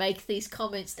occasionally make these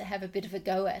comments to have a bit of a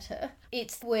go at her?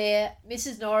 It's where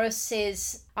Mrs. Norris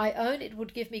says, "I own it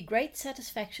would give me great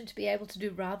satisfaction to be able to do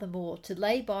rather more, to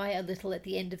lay by a little at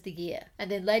the end of the year." And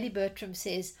then Lady Bertram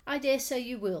says, "I dare say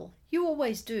you will. You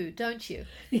always do, don't you?"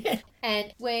 Yeah.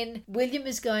 And when William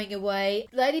is going away,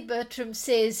 Lady Bertram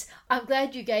says, "I'm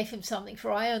glad you gave him something,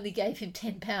 for I only gave him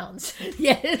 £10.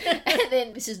 Yeah. And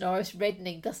then Mrs. Norris,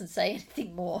 reddening, doesn't say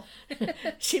anything more.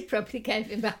 She probably gave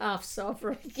him a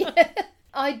half-sovereign. Yeah.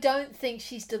 I don't think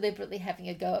she's deliberately having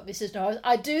a go at Mrs. Norris.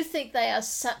 I do think they are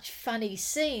such funny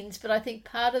scenes, but I think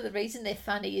part of the reason they're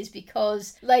funny is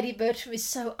because Lady Bertram is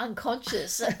so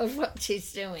unconscious of what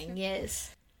she's doing,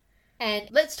 yes. And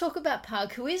let's talk about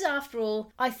Pug, who is, after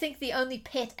all, I think the only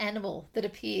pet animal that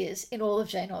appears in all of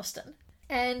Jane Austen.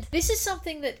 And this is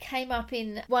something that came up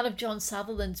in one of John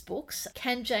Sutherland's books,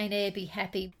 Can Jane Eyre Be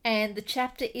Happy? And the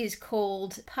chapter is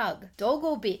called Pug, Dog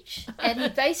or Bitch? And he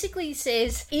basically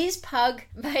says, is Pug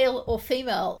male or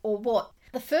female or what?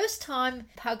 The first time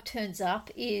Pug turns up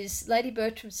is Lady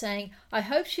Bertram saying, I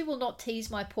hope she will not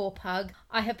tease my poor Pug.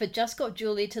 I have but just got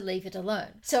Julia to leave it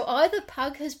alone. So either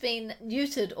Pug has been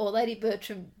neutered or Lady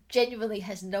Bertram genuinely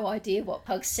has no idea what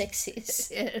Pug's sex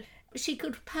is. Yeah. She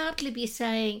could partly be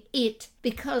saying it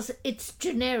because it's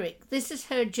generic. This is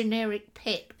her generic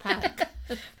pet, Pug.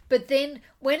 But then,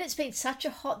 when it's been such a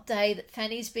hot day that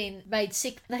Fanny's been made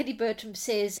sick, Lady Bertram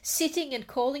says, sitting and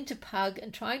calling to Pug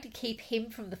and trying to keep him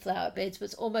from the flower beds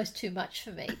was almost too much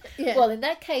for me. Yeah. Well, in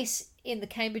that case, in the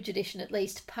Cambridge edition at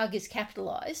least, Pug is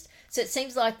capitalised. So it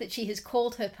seems like that she has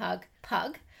called her Pug,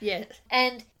 Pug. Yes.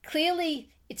 And clearly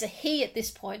it's a he at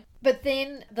this point. But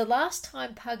then the last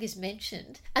time Pug is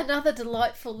mentioned, another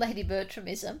delightful Lady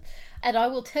Bertramism, and I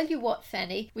will tell you what,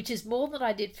 Fanny, which is more than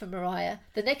I did for Maria,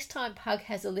 the next time Pug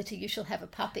has a litter, you shall have a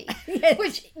puppy. Yes.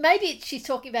 Which maybe she's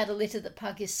talking about a litter that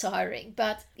Pug is siring,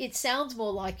 but it sounds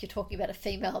more like you're talking about a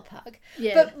female Pug.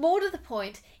 Yeah. But more to the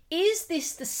point, is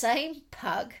this the same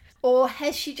Pug? Or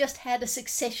has she just had a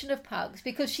succession of pugs?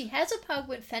 Because she has a pug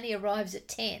when Fanny arrives at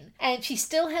 10, and she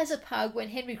still has a pug when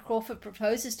Henry Crawford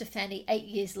proposes to Fanny 8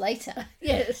 years later.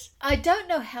 Yes. I don't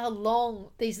know how long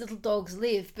these little dogs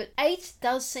live, but 8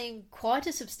 does seem quite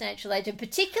a substantial age, and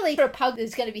particularly for a pug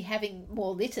that's going to be having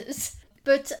more litters.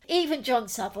 But even John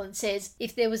Sutherland says,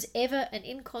 if there was ever an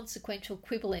inconsequential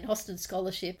quibble in Austen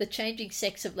scholarship, the changing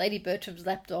sex of Lady Bertram's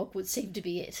lapdog would seem to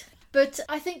be it. But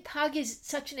I think Pug is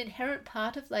such an inherent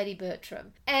part of Lady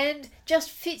Bertram and just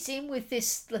fits in with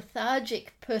this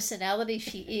lethargic personality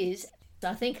she is.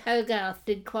 I think Hogarth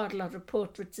did quite a lot of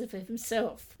portraits of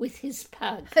himself with his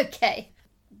pug. Okay.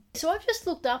 So I've just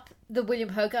looked up the William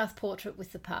Hogarth portrait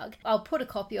with the pug. I'll put a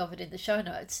copy of it in the show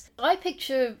notes. I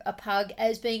picture a pug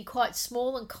as being quite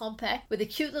small and compact with a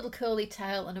cute little curly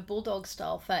tail and a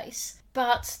bulldog-style face.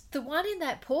 But the one in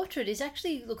that portrait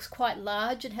actually looks quite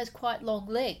large and has quite long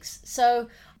legs. So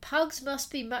pugs must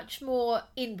be much more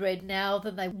inbred now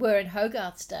than they were in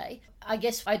Hogarth's day. I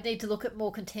guess I'd need to look at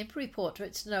more contemporary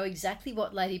portraits to know exactly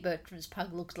what Lady Bertram's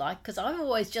pug looks like, because I've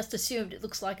always just assumed it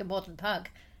looks like a modern pug.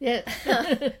 Yeah.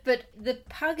 But the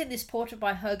pug in this portrait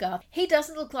by Hogarth, he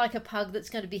doesn't look like a pug that's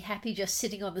going to be happy just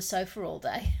sitting on the sofa all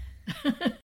day.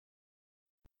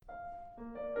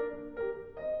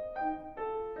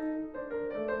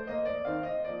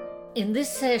 In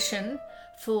this session,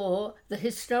 for the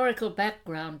historical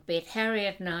background bit,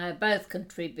 Harriet and I are both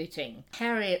contributing.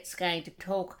 Harriet's going to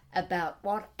talk about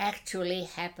what actually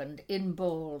happened in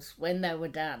balls when they were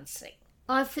dancing.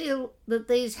 I feel that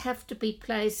these have to be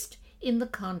placed in the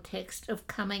context of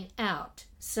coming out,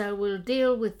 so we'll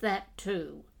deal with that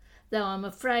too, though I'm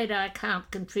afraid I can't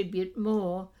contribute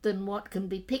more than what can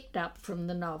be picked up from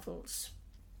the novels.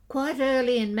 Quite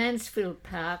early in Mansfield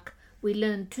Park, we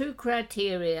learn 2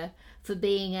 criteria for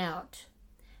being out.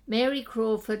 Mary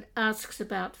Crawford asks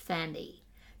about Fanny.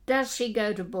 Does she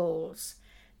go to balls?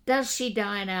 Does she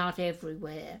dine out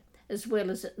everywhere, as well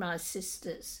as at my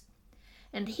sister's?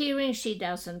 And hearing she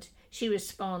doesn't, she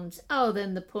responds, oh,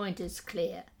 then the point is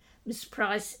clear. Miss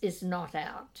Price is not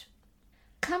out.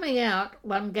 Coming out,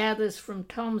 one gathers from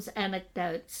Tom's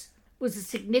anecdotes, was a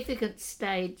significant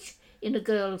stage in a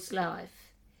girl's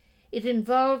life. It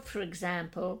involved, for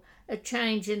example, a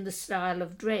change in the style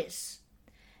of dress.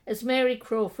 As Mary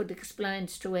Crawford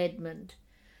explains to Edmund,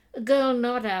 a girl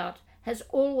not out has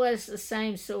always the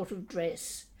same sort of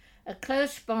dress. A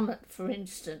close bonnet, for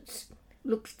instance,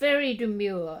 looks very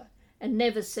demure and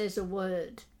never says a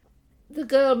word. The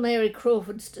girl Mary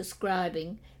Crawford's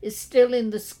describing is still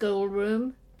in the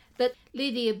schoolroom, but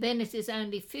Lydia Bennet is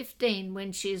only 15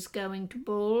 when she is going to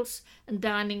balls and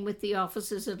dining with the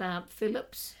officers at Aunt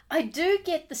Philip's. I do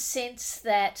get the sense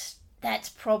that that's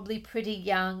probably pretty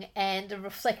young and a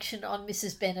reflection on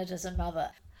Mrs. Bennet as a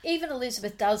mother. Even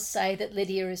Elizabeth does say that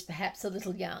Lydia is perhaps a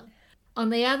little young.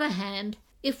 On the other hand,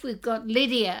 if we've got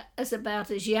Lydia as about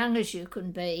as young as you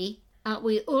can be,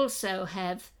 we also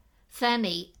have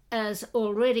Fanny as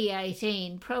already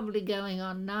 18, probably going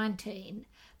on 19,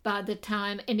 by the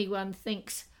time anyone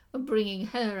thinks of bringing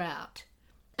her out.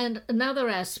 And another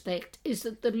aspect is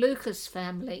that the Lucas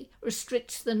family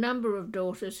restricts the number of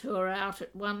daughters who are out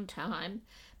at one time,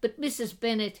 but Mrs.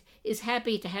 Bennet is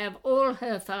happy to have all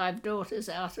her 5 daughters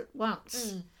out at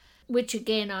once, which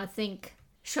again I think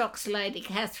shocks Lady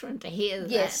Catherine to hear that.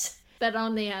 Yes. But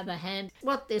on the other hand,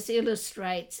 what this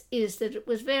illustrates is that it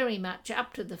was very much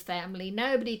up to the family.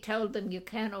 Nobody told them you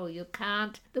can or you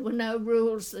can't. There were no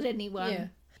rules that anyone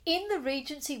In the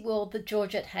Regency world that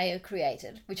Georgette Heyer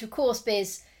created, which of course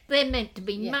bears... They're meant to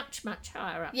be much, much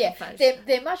higher up. Yeah,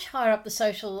 they're much higher up the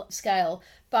social scale,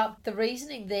 but the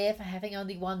reasoning there for having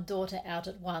only one daughter out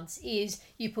at once is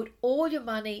you put all your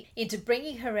money into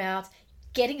bringing her out,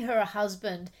 getting her a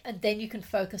husband, and then you can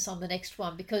focus on the next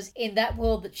one, because in that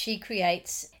world that she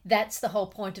creates, that's the whole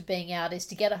point of being out, is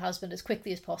to get a husband as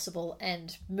quickly as possible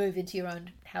and move into your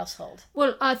own household.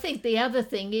 Well, I think the other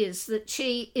thing is that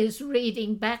she is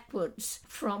reading backwards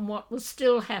from what was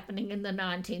still happening in the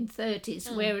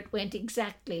 1930s, where it went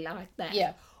exactly like that.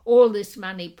 Yeah. All this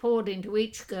money poured into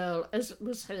each girl as it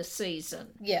was her season.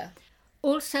 Yeah.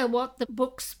 Also, what the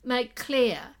books make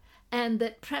clear, and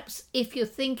that perhaps if you're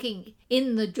thinking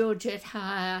in the Georgette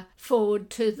Heyer forward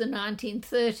to the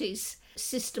 1930s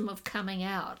system of coming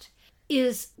out,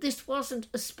 is this wasn't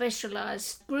a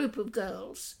specialised group of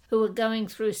girls who were going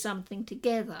through something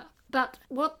together, but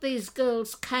what these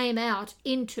girls came out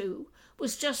into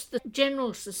was just the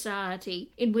general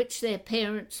society in which their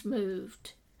parents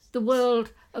moved, the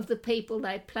world of the people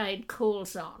they played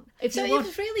calls on.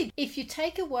 If you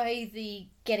take away the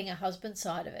getting a husband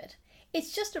side of it,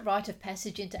 it's just a rite of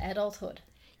passage into adulthood.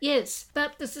 Yes,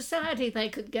 but the society they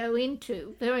could go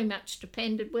into very much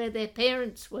depended where their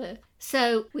parents were.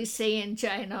 So we see in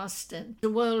Jane Austen the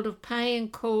world of paying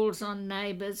calls on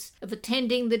neighbours, of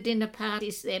attending the dinner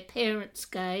parties their parents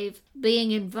gave,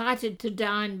 being invited to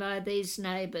dine by these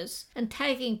neighbours, and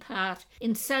taking part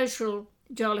in social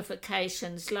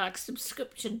jollifications like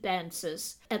subscription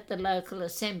dances at the local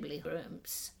assembly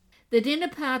rooms. The dinner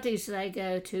parties they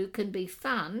go to can be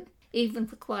fun, even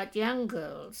for quite young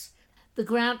girls. The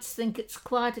Grants think it's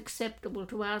quite acceptable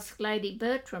to ask Lady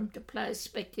Bertram to play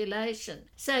speculation.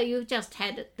 So you just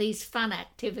had these fun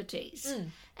activities.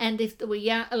 And if there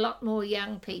were a lot more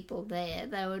young people there,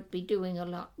 they would be doing a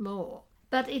lot more.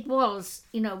 But it was,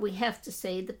 we have to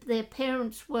see their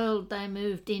parents' world they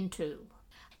moved into.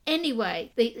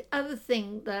 Anyway, the other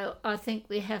thing, though, I think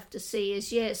we have to see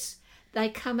is, yes, they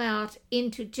come out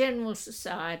into general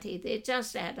society. They're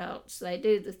just adults. They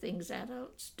do the things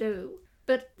adults do.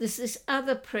 But there's this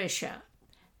other pressure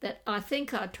that I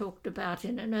think I talked about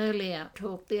in an earlier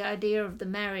talk, the idea of the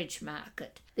marriage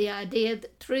market. The idea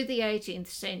that through the 18th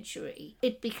century,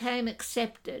 it became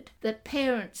accepted that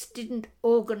parents didn't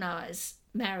organise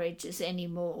marriages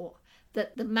anymore,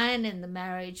 that the man in the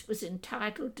marriage was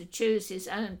entitled to choose his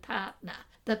own partner.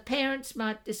 The parents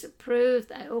might disapprove,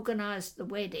 they organised the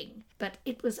wedding, but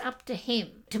it was up to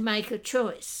him to make a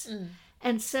choice.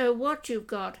 And so what you've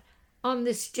got on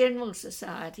this general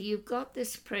society, you've got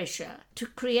this pressure to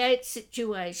create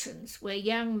situations where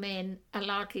young men are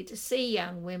likely to see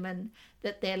young women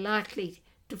that they're likely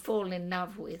to fall in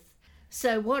love with.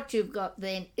 So what you've got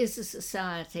then is a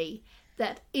society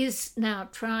that is now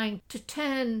trying to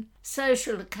turn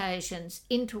social occasions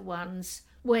into ones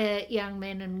where young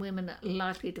men and women are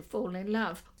likely to fall in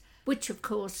love, which, of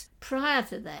course, prior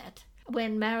to that,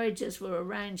 when marriages were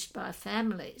arranged by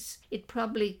families, it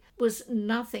probably was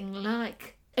nothing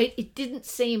like... It didn't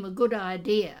seem a good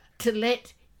idea to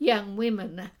let young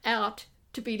women out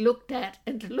to be looked at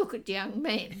and to look at young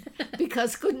men,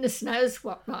 because goodness knows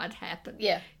what might happen.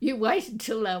 Yeah. You waited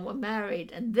until they were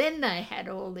married, and then they had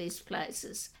all these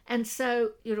places. And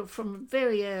so, from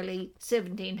very early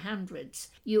 1700s,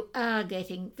 you are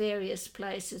getting various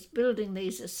places building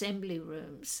these assembly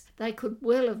rooms. They could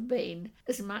well have been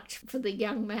as much for the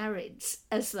young marrieds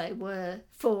as they were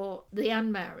for the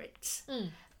unmarrieds.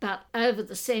 But over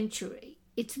the century,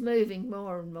 it's moving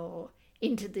more and more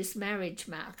into this marriage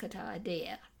market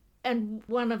idea. And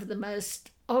one of the most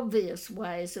obvious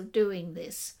ways of doing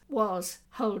this was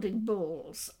holding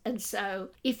balls. And so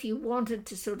if you wanted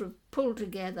to sort of pull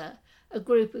together a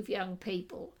group of young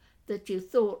people that you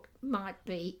thought might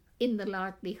be in the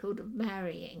likelihood of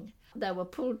marrying, they were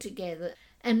pulled together.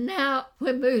 And now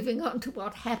we're moving on to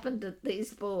what happened at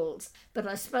these balls. But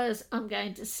I suppose I'm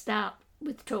going to start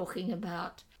with talking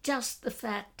about just the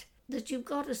fact that you've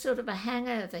got a sort of a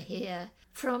hangover here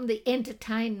from the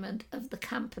entertainment of the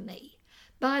company.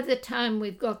 By the time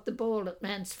we've got the ball at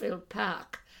Mansfield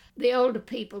Park, the older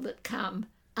people that come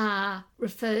are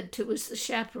referred to as the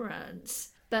chaperones.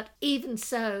 But even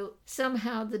so,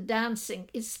 somehow the dancing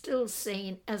is still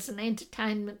seen as an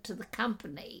entertainment to the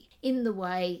company in the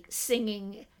way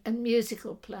singing and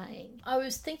musical playing. I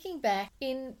was thinking back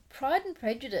in Pride and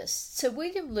Prejudice, Sir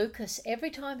William Lucas, every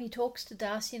time he talks to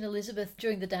Darcy and Elizabeth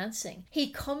during the dancing,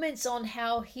 he comments on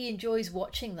how he enjoys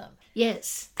watching them.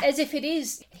 Yes. As if it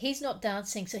is, he's not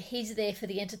dancing, so he's there for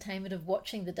the entertainment of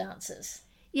watching the dancers.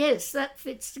 Yes, that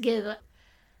fits together.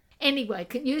 Anyway,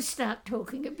 can you start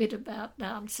talking a bit about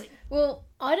dancing? Well,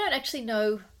 I don't actually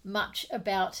know much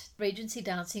about Regency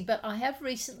dancing, but I have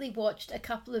recently watched a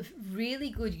couple of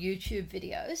really good YouTube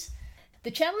videos.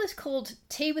 The channel is called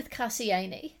Tea with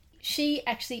Cassiani. She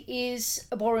actually is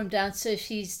a ballroom dancer.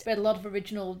 She's read a lot of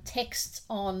original texts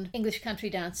on English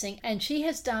country dancing, and she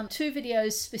has done 2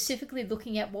 videos specifically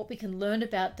looking at what we can learn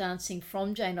about dancing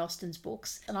from Jane Austen's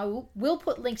books. And I will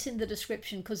put links in the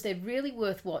description because they're really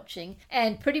worth watching.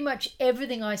 And pretty much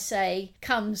everything I say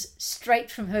comes straight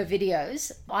from her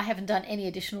videos. I haven't done any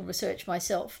additional research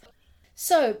myself.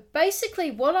 So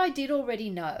basically what I did already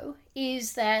know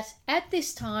is that at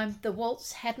this time the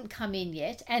waltz hadn't come in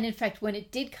yet, and in fact when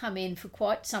it did come in for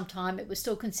quite some time it was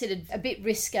still considered a bit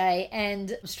risque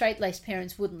and straight-laced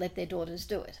parents wouldn't let their daughters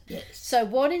do it. Yes. So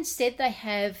what instead they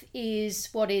have is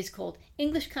what is called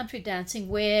English country dancing,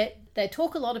 where they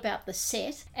talk a lot about the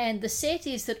set, and the set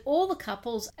is that all the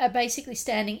couples are basically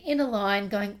standing in a line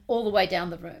going all the way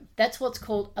down the room. That's what's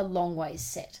called a long ways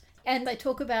set. And they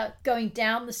talk about going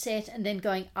down the set and then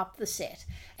going up the set.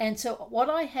 And so what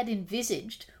I had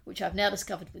envisaged, which I've now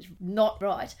discovered was not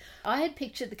right, I had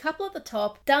pictured the couple at the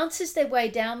top dances their way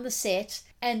down the set,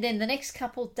 and then the next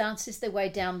couple dances their way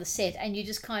down the set, and you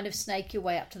just kind of snake your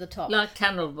way up to the top. Like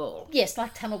tunnel ball. Yes,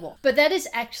 like tunnel ball. But that is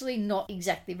actually not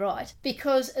exactly right,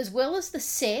 because as well as the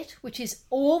set, which is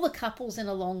all the couples in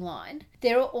a long line,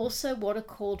 there are also what are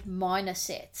called minor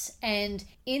sets. And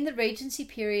in the Regency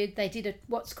period, they did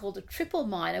what's called a triple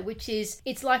minor, which is,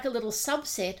 it's like a little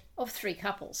subset of 3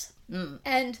 couples.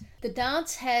 And the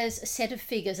dance has a set of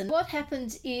figures, and what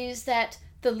happens is that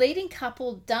the leading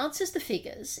couple dances the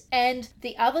figures, and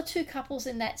the other 2 couples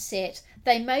in that set,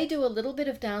 they may do a little bit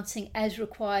of dancing as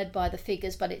required by the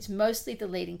figures, but it's mostly the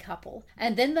leading couple.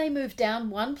 And then they move down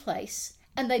one place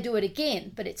and they do it again,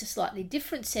 but it's a slightly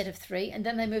different set of 3, and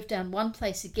then they move down one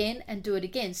place again and do it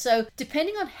again. So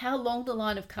depending on how long the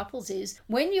line of couples is,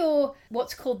 when you're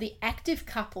what's called the active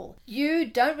couple, you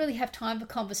don't really have time for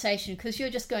conversation because you're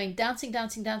just going dancing,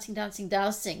 dancing, dancing, dancing,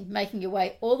 dancing, making your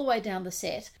way all the way down the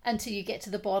set until you get to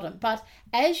the bottom. But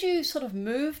as you sort of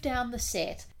move down the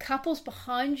set, couples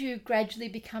behind you gradually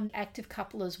become active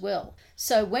couple as well.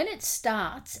 So when it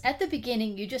starts, at the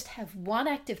beginning, you just have one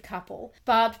active couple,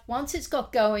 but once it's got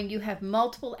going, you have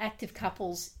multiple active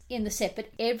couples in the set, but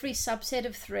every subset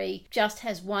of 3 just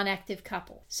has one active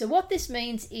couple. So what this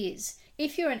means is,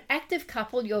 if you're an active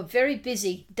couple, you're very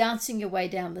busy dancing your way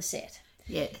down the set.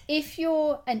 Yeah. If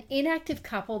you're an inactive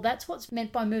couple, that's what's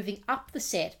meant by moving up the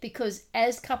set, because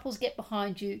as couples get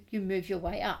behind you, you move your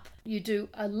way up. You do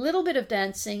a little bit of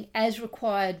dancing as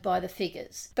required by the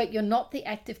figures, but you're not the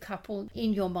active couple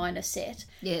in your minor set.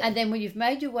 Yeah. And then when you've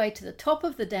made your way to the top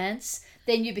of the dance,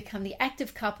 then you become the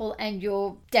active couple and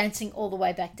you're dancing all the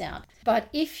way back down. But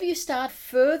if you start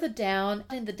further down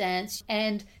in the dance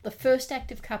and the first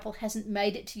active couple hasn't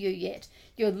made it to you yet,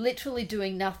 you're literally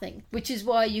doing nothing, which is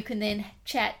why you can then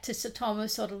chat to Sir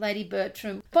Thomas or to Lady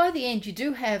Bertram. By the end, you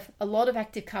do have a lot of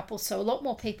active couples, so a lot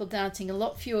more people dancing, a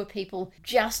lot fewer people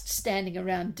just standing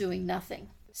around doing nothing.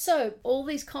 So all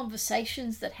these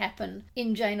conversations that happen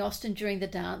in Jane Austen during the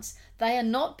dance, they are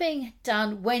not being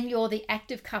done when you're the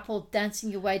active couple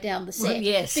dancing your way down the set. Well,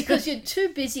 yes. Because you're too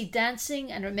busy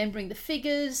dancing and remembering the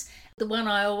figures. The one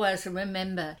I always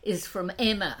remember is from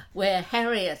Emma, where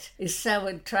Harriet is so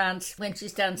entranced when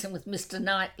she's dancing with Mr.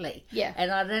 Knightley. Yeah. And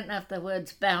I don't know if the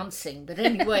word's bouncing, but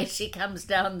anyway, she comes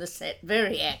down the set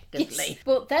very actively. Yes.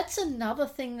 Well, that's another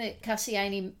thing that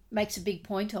Cassiani makes a big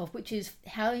point of, which is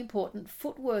how important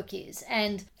footwork is,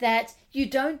 and that you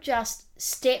don't just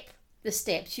step the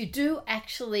steps, you do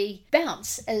actually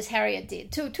bounce, as Harriet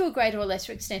did, to a greater or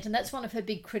lesser extent, and that's one of her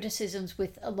big criticisms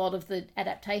with a lot of the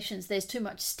adaptations. There's too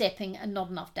much stepping and not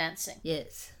enough dancing.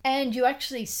 Yes. And you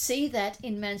actually see that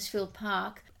in Mansfield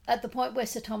Park. At the point where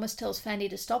Sir Thomas tells Fanny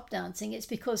to stop dancing, it's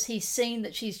because he's seen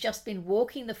that she's just been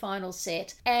walking the final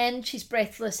set and she's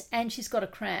breathless and she's got a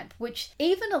cramp, which,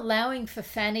 even allowing for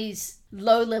Fanny's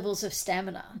low levels of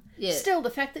stamina, still the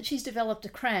fact that she's developed a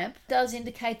cramp does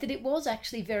indicate that it was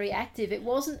actually very active. It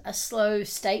wasn't a slow,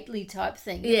 stately type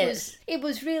thing. Yes. It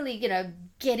was really,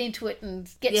 get into it and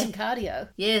get some cardio.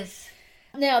 Yes.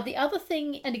 Now, the other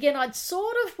thing, and again, I'd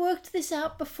sort of worked this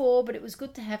out before, but it was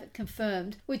good to have it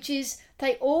confirmed, which is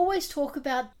they always talk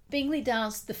about Bingley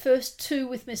danced the first 2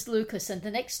 with Miss Lucas and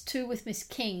the next 2 with Miss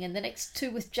King and the next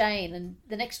 2 with Jane and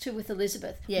the next 2 with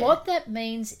Elizabeth. Yeah. What that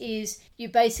means is you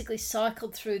basically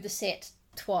cycled through the set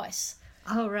twice.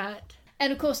 Oh, right.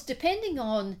 And of course, depending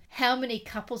on how many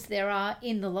couples there are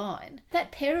in the line,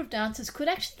 that pair of dancers could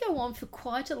actually go on for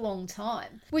quite a long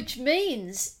time, which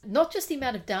means not just the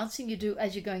amount of dancing you do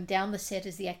as you're going down the set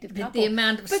as the active couple. The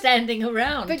amount of standing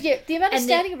around. But yeah, the amount of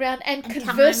standing around and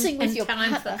conversing with your partner.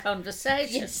 And time for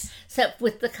conversation. Yes. So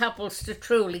with the couples to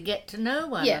truly get to know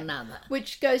one another.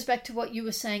 Which goes back to what you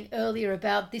were saying earlier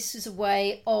about this is a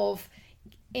way of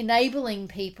enabling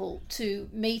people to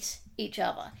meet each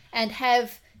other and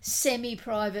have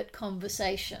semi-private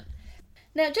conversation.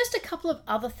 Now, just a couple of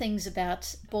other things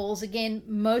about balls, again,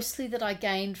 mostly that I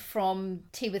gained from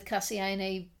Tea with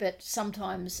Cassiane, but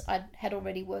sometimes I had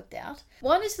already worked out.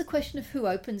 One is the question of who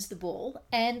opens the ball,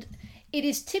 and it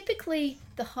is typically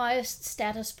the highest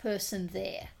status person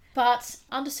there. But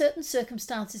under certain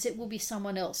circumstances, it will be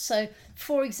someone else. So,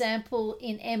 for example,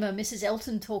 in Emma, Mrs.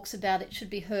 Elton talks about it should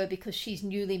be her because she's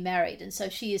newly married. And so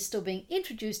she is still being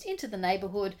introduced into the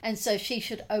neighbourhood. And so she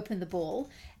should open the ball.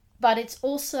 But it's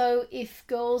also if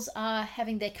girls are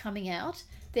having their coming out,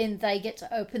 then they get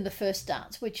to open the first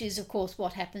dance, which is, of course,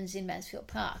 what happens in Mansfield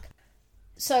Park.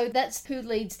 So that's who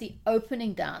leads the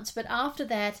opening dance. But after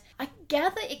that, I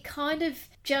gather it kind of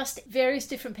just various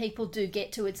different people do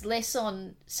get to. It's less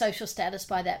on social status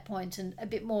by that point and a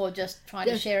bit more just trying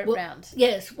to share it around.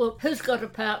 Yes, well, who's got a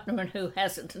partner and who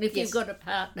hasn't? And if you've got a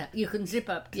partner, you can zip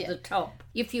up to the top.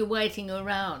 If you're waiting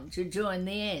around, you join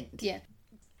the end. Yeah.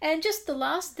 And just the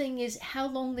last thing is how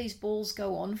long these balls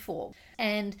go on for.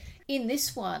 And in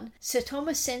this one, Sir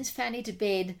Thomas sends Fanny to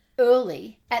bed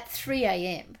early at 3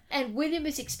 a.m. and William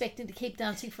is expecting to keep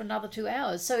dancing for another 2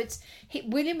 hours. So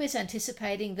William is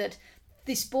anticipating that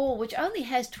this ball, which only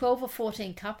has 12 or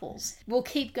 14 couples, will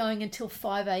keep going until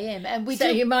 5 a.m. And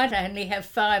you might only have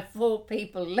 4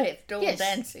 people left all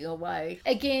dancing away.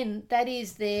 Again, that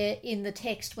is there in the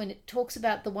text when it talks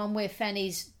about the one where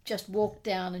Fanny's just walked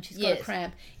down and she's got a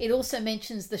cramp. It also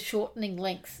mentions the shortening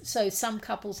length. So some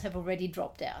couples have already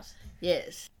dropped out.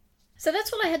 Yes. So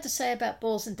that's what I had to say about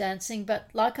balls and dancing. But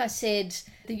like I said,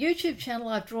 the YouTube channel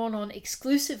I've drawn on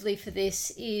exclusively for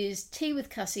this is Tea with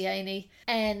Cassiane,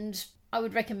 and I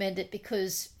would recommend it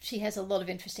because she has a lot of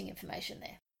interesting information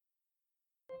there.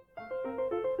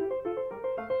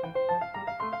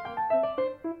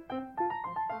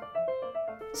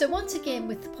 So once again,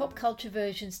 with the pop culture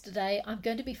versions today, I'm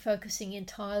going to be focusing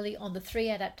entirely on the 3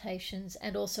 adaptations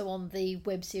and also on the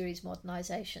web series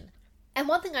modernisation. And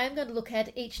one thing I am going to look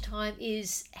at each time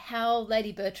is how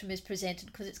Lady Bertram is presented,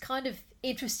 because it's kind of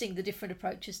interesting the different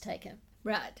approaches taken.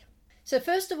 Right. So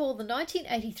first of all, the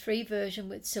 1983 version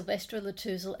with Sylvester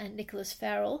Latouzel and Nicholas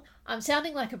Farrell. I'm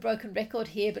sounding like a broken record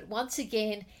here, but once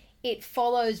again, it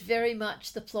follows very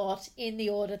much the plot in the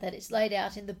order that it's laid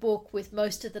out in the book, with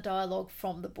most of the dialogue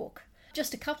from the book.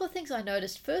 Just a couple of things I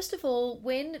noticed. First of all,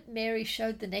 when Mary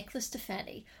showed the necklace to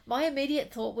Fanny, my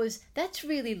immediate thought was, that's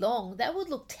really long. That would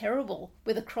look terrible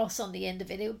with a cross on the end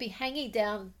of it. It would be hanging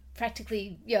down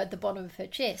practically at the bottom of her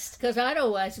chest. Because I'd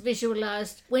always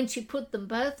visualised when she put them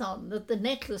both on that the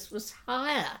necklace was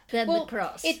higher than the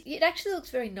cross. It actually looks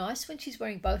very nice when she's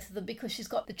wearing both of them, because she's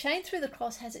got the chain through the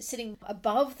cross, has it sitting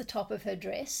above the top of her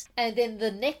dress, and then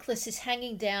the necklace is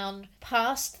hanging down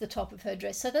past the top of her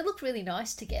dress. So they look really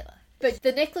nice together. But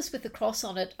the necklace with the cross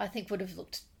on it, I think, would have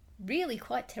looked really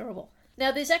quite terrible.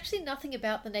 Now, there's actually nothing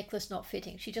about the necklace not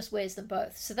fitting. She just wears them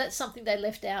both. So that's something they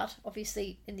left out,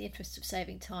 obviously, in the interest of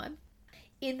saving time.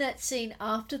 In that scene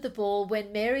after the ball,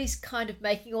 when Mary's kind of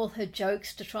making all her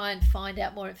jokes to try and find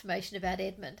out more information about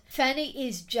Edmund, Fanny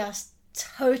is just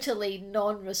totally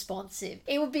non-responsive.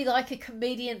 It would be like a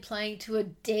comedian playing to a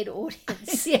dead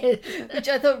audience, which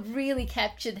I thought really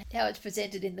captured how it's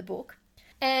presented in the book.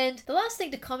 And the last thing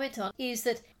to comment on is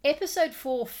that episode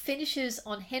 4 finishes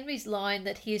on Henry's line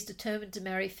that he is determined to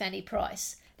marry Fanny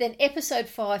Price. Then episode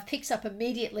 5 picks up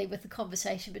immediately with the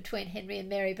conversation between Henry and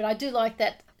Mary. But I do like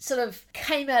that sort of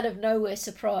came out of nowhere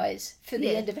surprise for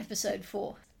the end of episode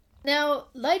 4. Now,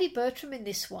 Lady Bertram in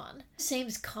this one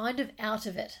seems kind of out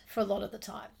of it for a lot of the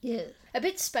time. Yes. A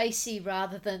bit spacey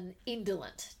rather than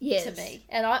indolent to me.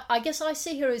 And I guess I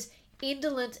see her as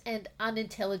indolent and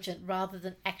unintelligent rather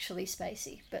than actually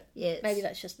spacey, but maybe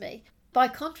that's just me. By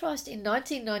contrast, in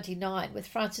 1999 with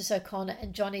Frances O'Connor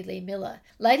and Johnny Lee Miller,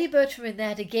 Lady Bertram in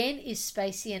that again is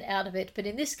spacey and out of it, but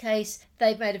in this case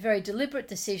they've made a very deliberate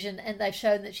decision and they've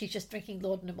shown that she's just drinking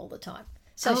laudanum all the time.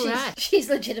 So she's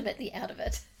legitimately out of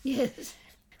it. Yes.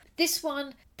 This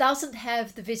one doesn't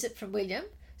have the visit from William,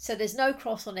 so there's no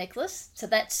cross or necklace, so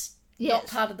that's not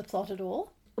part of the plot at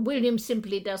all. William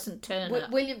simply doesn't turn up.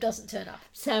 William doesn't turn up.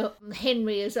 So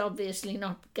Henry is obviously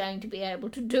not going to be able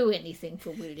to do anything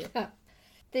for William.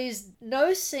 There's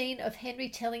no scene of Henry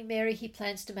telling Mary he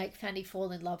plans to make Fanny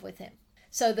fall in love with him.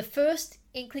 So the first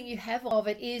inkling you have of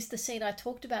it is the scene I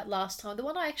talked about last time, the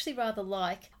one I actually rather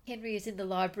like. Henry is in the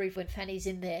library when Fanny's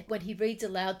in there. When he reads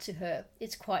aloud to her,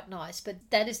 it's quite nice, but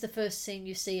that is the first scene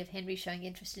you see of Henry showing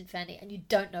interest in Fanny, and you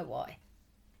don't know why.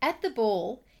 At the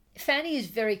ball, Fanny is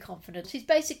very confident. She's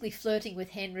basically flirting with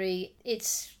Henry.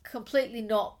 It's completely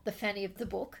not the Fanny of the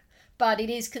book, but it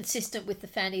is consistent with the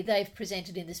Fanny they've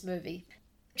presented in this movie.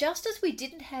 Just as we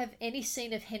didn't have any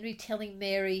scene of Henry telling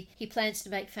Mary he plans to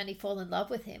make Fanny fall in love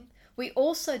with him, we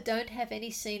also don't have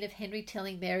any scene of Henry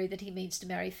telling Mary that he means to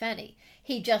marry Fanny.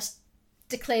 He just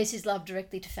declares his love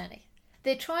directly to Fanny.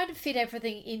 They're trying to fit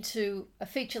everything into a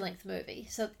feature-length movie.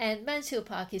 And Mansfield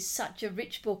Park is such a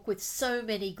rich book with so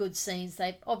many good scenes.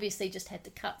 They've obviously just had to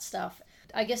cut stuff.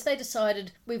 I guess they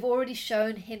decided we've already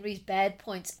shown Henry's bad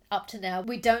points up to now.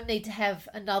 We don't need to have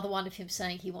another one of him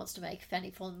saying he wants to make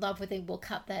Fanny fall in love with him. We'll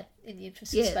cut that in the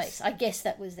interest of space. I guess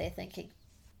that was their thinking.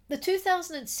 The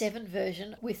 2007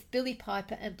 version with Billie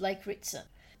Piper and Blake Ritson.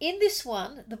 In this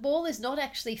one, the ball is not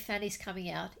actually Fanny's coming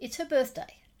out. It's her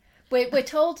birthday. We're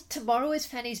told tomorrow is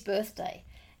Fanny's birthday.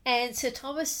 And Sir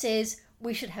Thomas says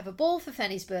we should have a ball for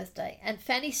Fanny's birthday. And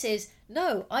Fanny says,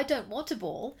 no, I don't want a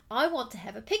ball. I want to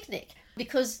have a picnic.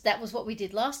 Because that was what we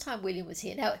did last time William was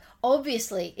here. Now,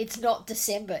 obviously, it's not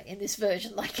December in this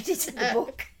version like it is in the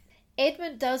book.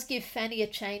 Edmund does give Fanny a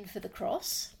chain for the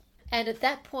cross. And at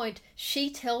that point, she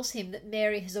tells him that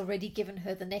Mary has already given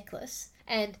her the necklace.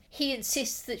 And he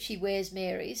insists that she wears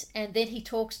Mary's. And then he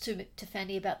talks to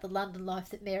Fanny about the London life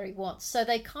that Mary wants. So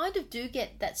they kind of do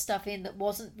get that stuff in that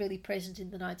wasn't really present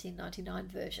in the 1999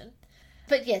 version.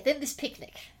 But yeah, then this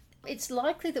picnic. It's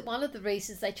likely that one of the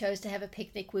reasons they chose to have a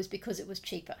picnic was because it was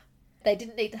cheaper. They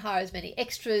didn't need to hire as many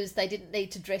extras, they didn't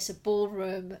need to dress a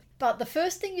ballroom. But the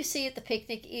first thing you see at the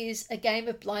picnic is a game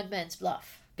of blind man's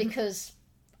bluff, because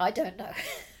I don't know.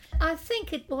 I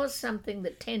think it was something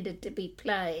that tended to be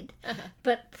played,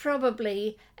 but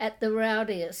probably at the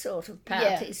rowdier sort of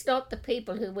parties, not the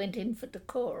people who went in for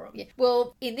decorum. Yeah.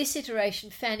 Well, in this iteration,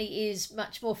 Fanny is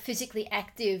much more physically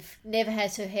active, never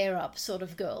has her hair up sort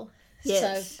of girl.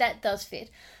 Yes. So that does fit.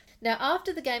 Now,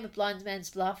 after the game of blind man's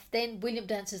bluff, then William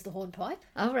dances the hornpipe.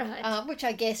 All right. Which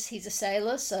I guess he's a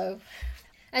sailor, so...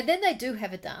 And then they do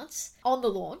have a dance on the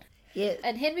lawn. Yes.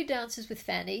 And Henry dances with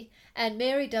Fanny, and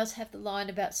Mary does have the line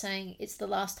about saying it's the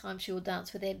last time she will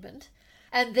dance with Edmund.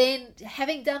 And then,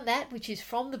 having done that, which is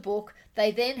from the book,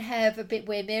 they then have a bit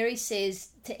where Mary says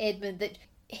to Edmund that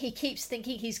he keeps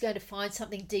thinking he's going to find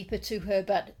something deeper to her,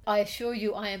 but I assure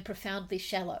you I am profoundly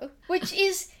shallow. Which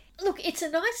is... Look, it's a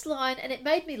nice line and it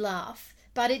made me laugh,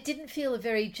 but it didn't feel a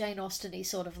very Jane Austen-y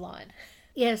sort of line.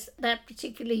 Yes, that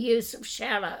particular use of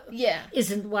shallow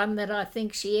isn't one that I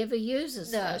think she ever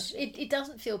uses. No, it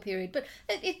doesn't feel period, but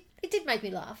it did make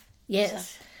me laugh.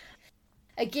 Yes. So.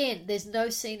 Again, there's no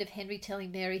scene of Henry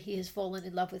telling Mary he has fallen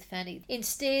in love with Fanny.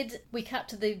 Instead, we cut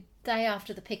to the day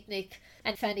after the picnic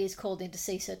and Fanny is called in to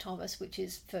see Sir Thomas, which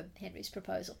is for Henry's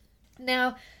proposal.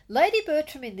 Now, Lady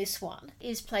Bertram in this one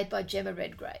is played by Gemma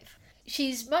Redgrave.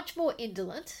 She's much more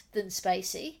indolent than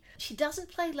Spacey. She doesn't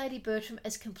play Lady Bertram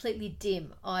as completely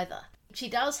dim either. She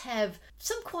does have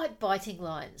some quite biting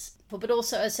lines, but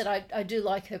also, as I said, I do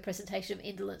like her presentation of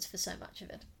indolence for so much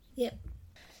of it. Yep.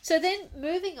 So then,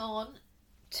 moving on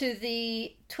to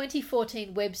the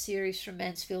 2014 web series From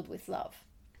Mansfield with Love.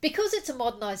 Because it's a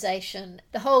modernisation,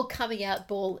 the whole coming out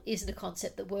ball isn't a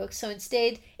concept that works, so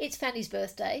instead, it's Fanny's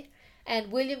birthday.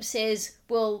 And William says,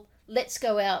 well, let's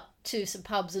go out to some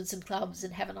pubs and some clubs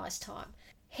and have a nice time.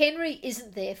 Henry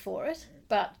isn't there for it,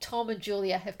 but Tom and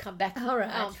Julia have come back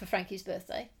for Frankie's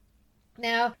birthday.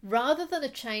 Now, rather than a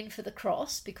chain for the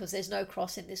cross, because there's no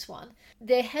cross in this one,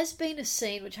 there has been a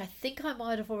scene, which I think I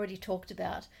might have already talked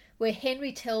about, where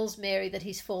Henry tells Mary that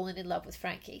he's fallen in love with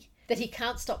Frankie, that he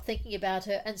can't stop thinking about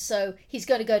her, and so he's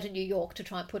going to go to New York to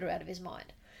try and put her out of his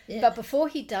mind. Yeah. But before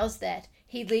he does that,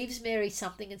 he leaves Mary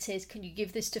something and says, can you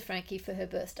give this to Frankie for her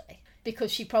birthday?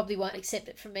 Because she probably won't accept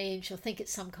it from me and she'll think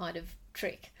it's some kind of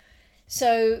trick.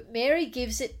 So Mary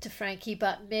gives it to Frankie,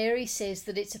 but Mary says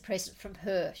that it's a present from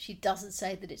her. She doesn't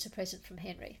say that it's a present from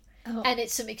Henry. Oh. And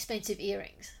it's some expensive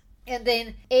earrings. And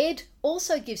then Ed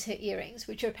also gives her earrings,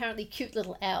 which are apparently cute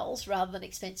little owls rather than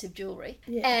expensive jewellery.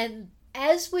 Yeah. And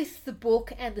as with the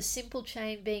book and the simple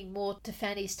chain being more to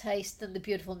Fanny's taste than the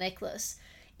beautiful necklace,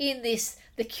 in this,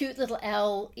 the cute little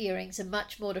owl earrings are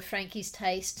much more to Frankie's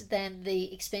taste than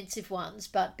the expensive ones,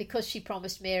 but because she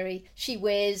promised Mary, she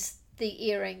wears the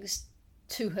earrings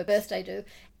to her birthday do.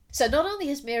 So not only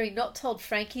has Mary not told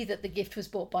Frankie that the gift was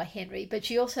bought by Henry, but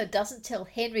she also doesn't tell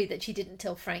Henry that she didn't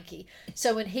tell Frankie.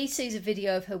 So when he sees a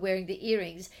video of her wearing the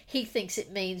earrings, he thinks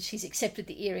it means she's accepted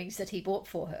the earrings that he bought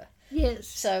for her. Yes.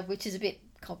 So, which is a bit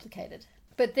complicated.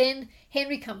 But then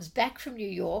Henry comes back from New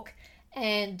York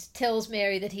and tells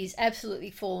Mary that he's absolutely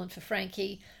fallen for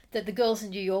Frankie, that the girls in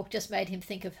New York just made him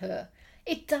think of her.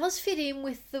 It does fit in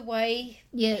with the way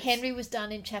Henry was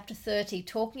done in chapter 30,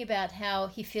 talking about how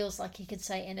he feels like he can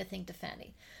say anything to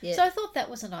Fanny. Yes. So I thought that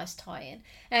was a nice tie-in.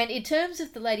 And in terms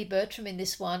of the Lady Bertram in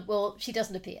this one, well, she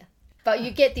doesn't appear. But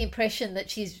you get the impression that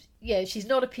she's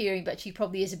not appearing, but she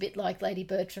probably is a bit like Lady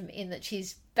Bertram in that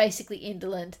she's basically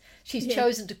indolent. She's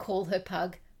chosen to call her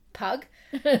pug.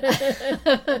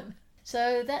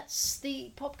 So that's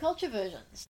the pop culture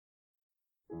versions.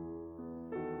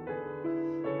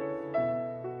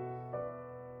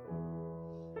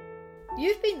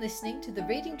 You've been listening to the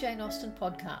Reading Jane Austen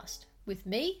podcast with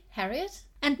me, Harriet.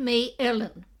 And me,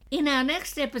 Ellen. In our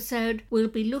next episode, we'll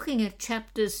be looking at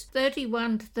chapters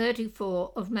 31 to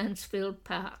 34 of Mansfield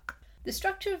Park. The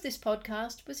structure of this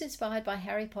podcast was inspired by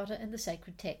Harry Potter and the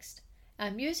Sacred Text. Our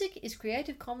music is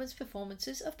Creative Commons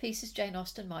performances of pieces Jane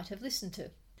Austen might have listened to.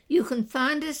 You can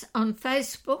find us on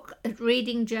Facebook at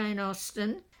Reading Jane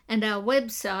Austen and our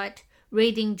website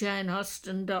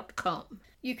readingjaneausten.com.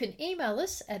 You can email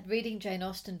us at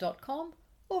readingjaneausten.com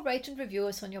or rate and review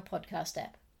us on your podcast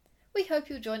app. We hope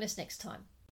you'll join us next time.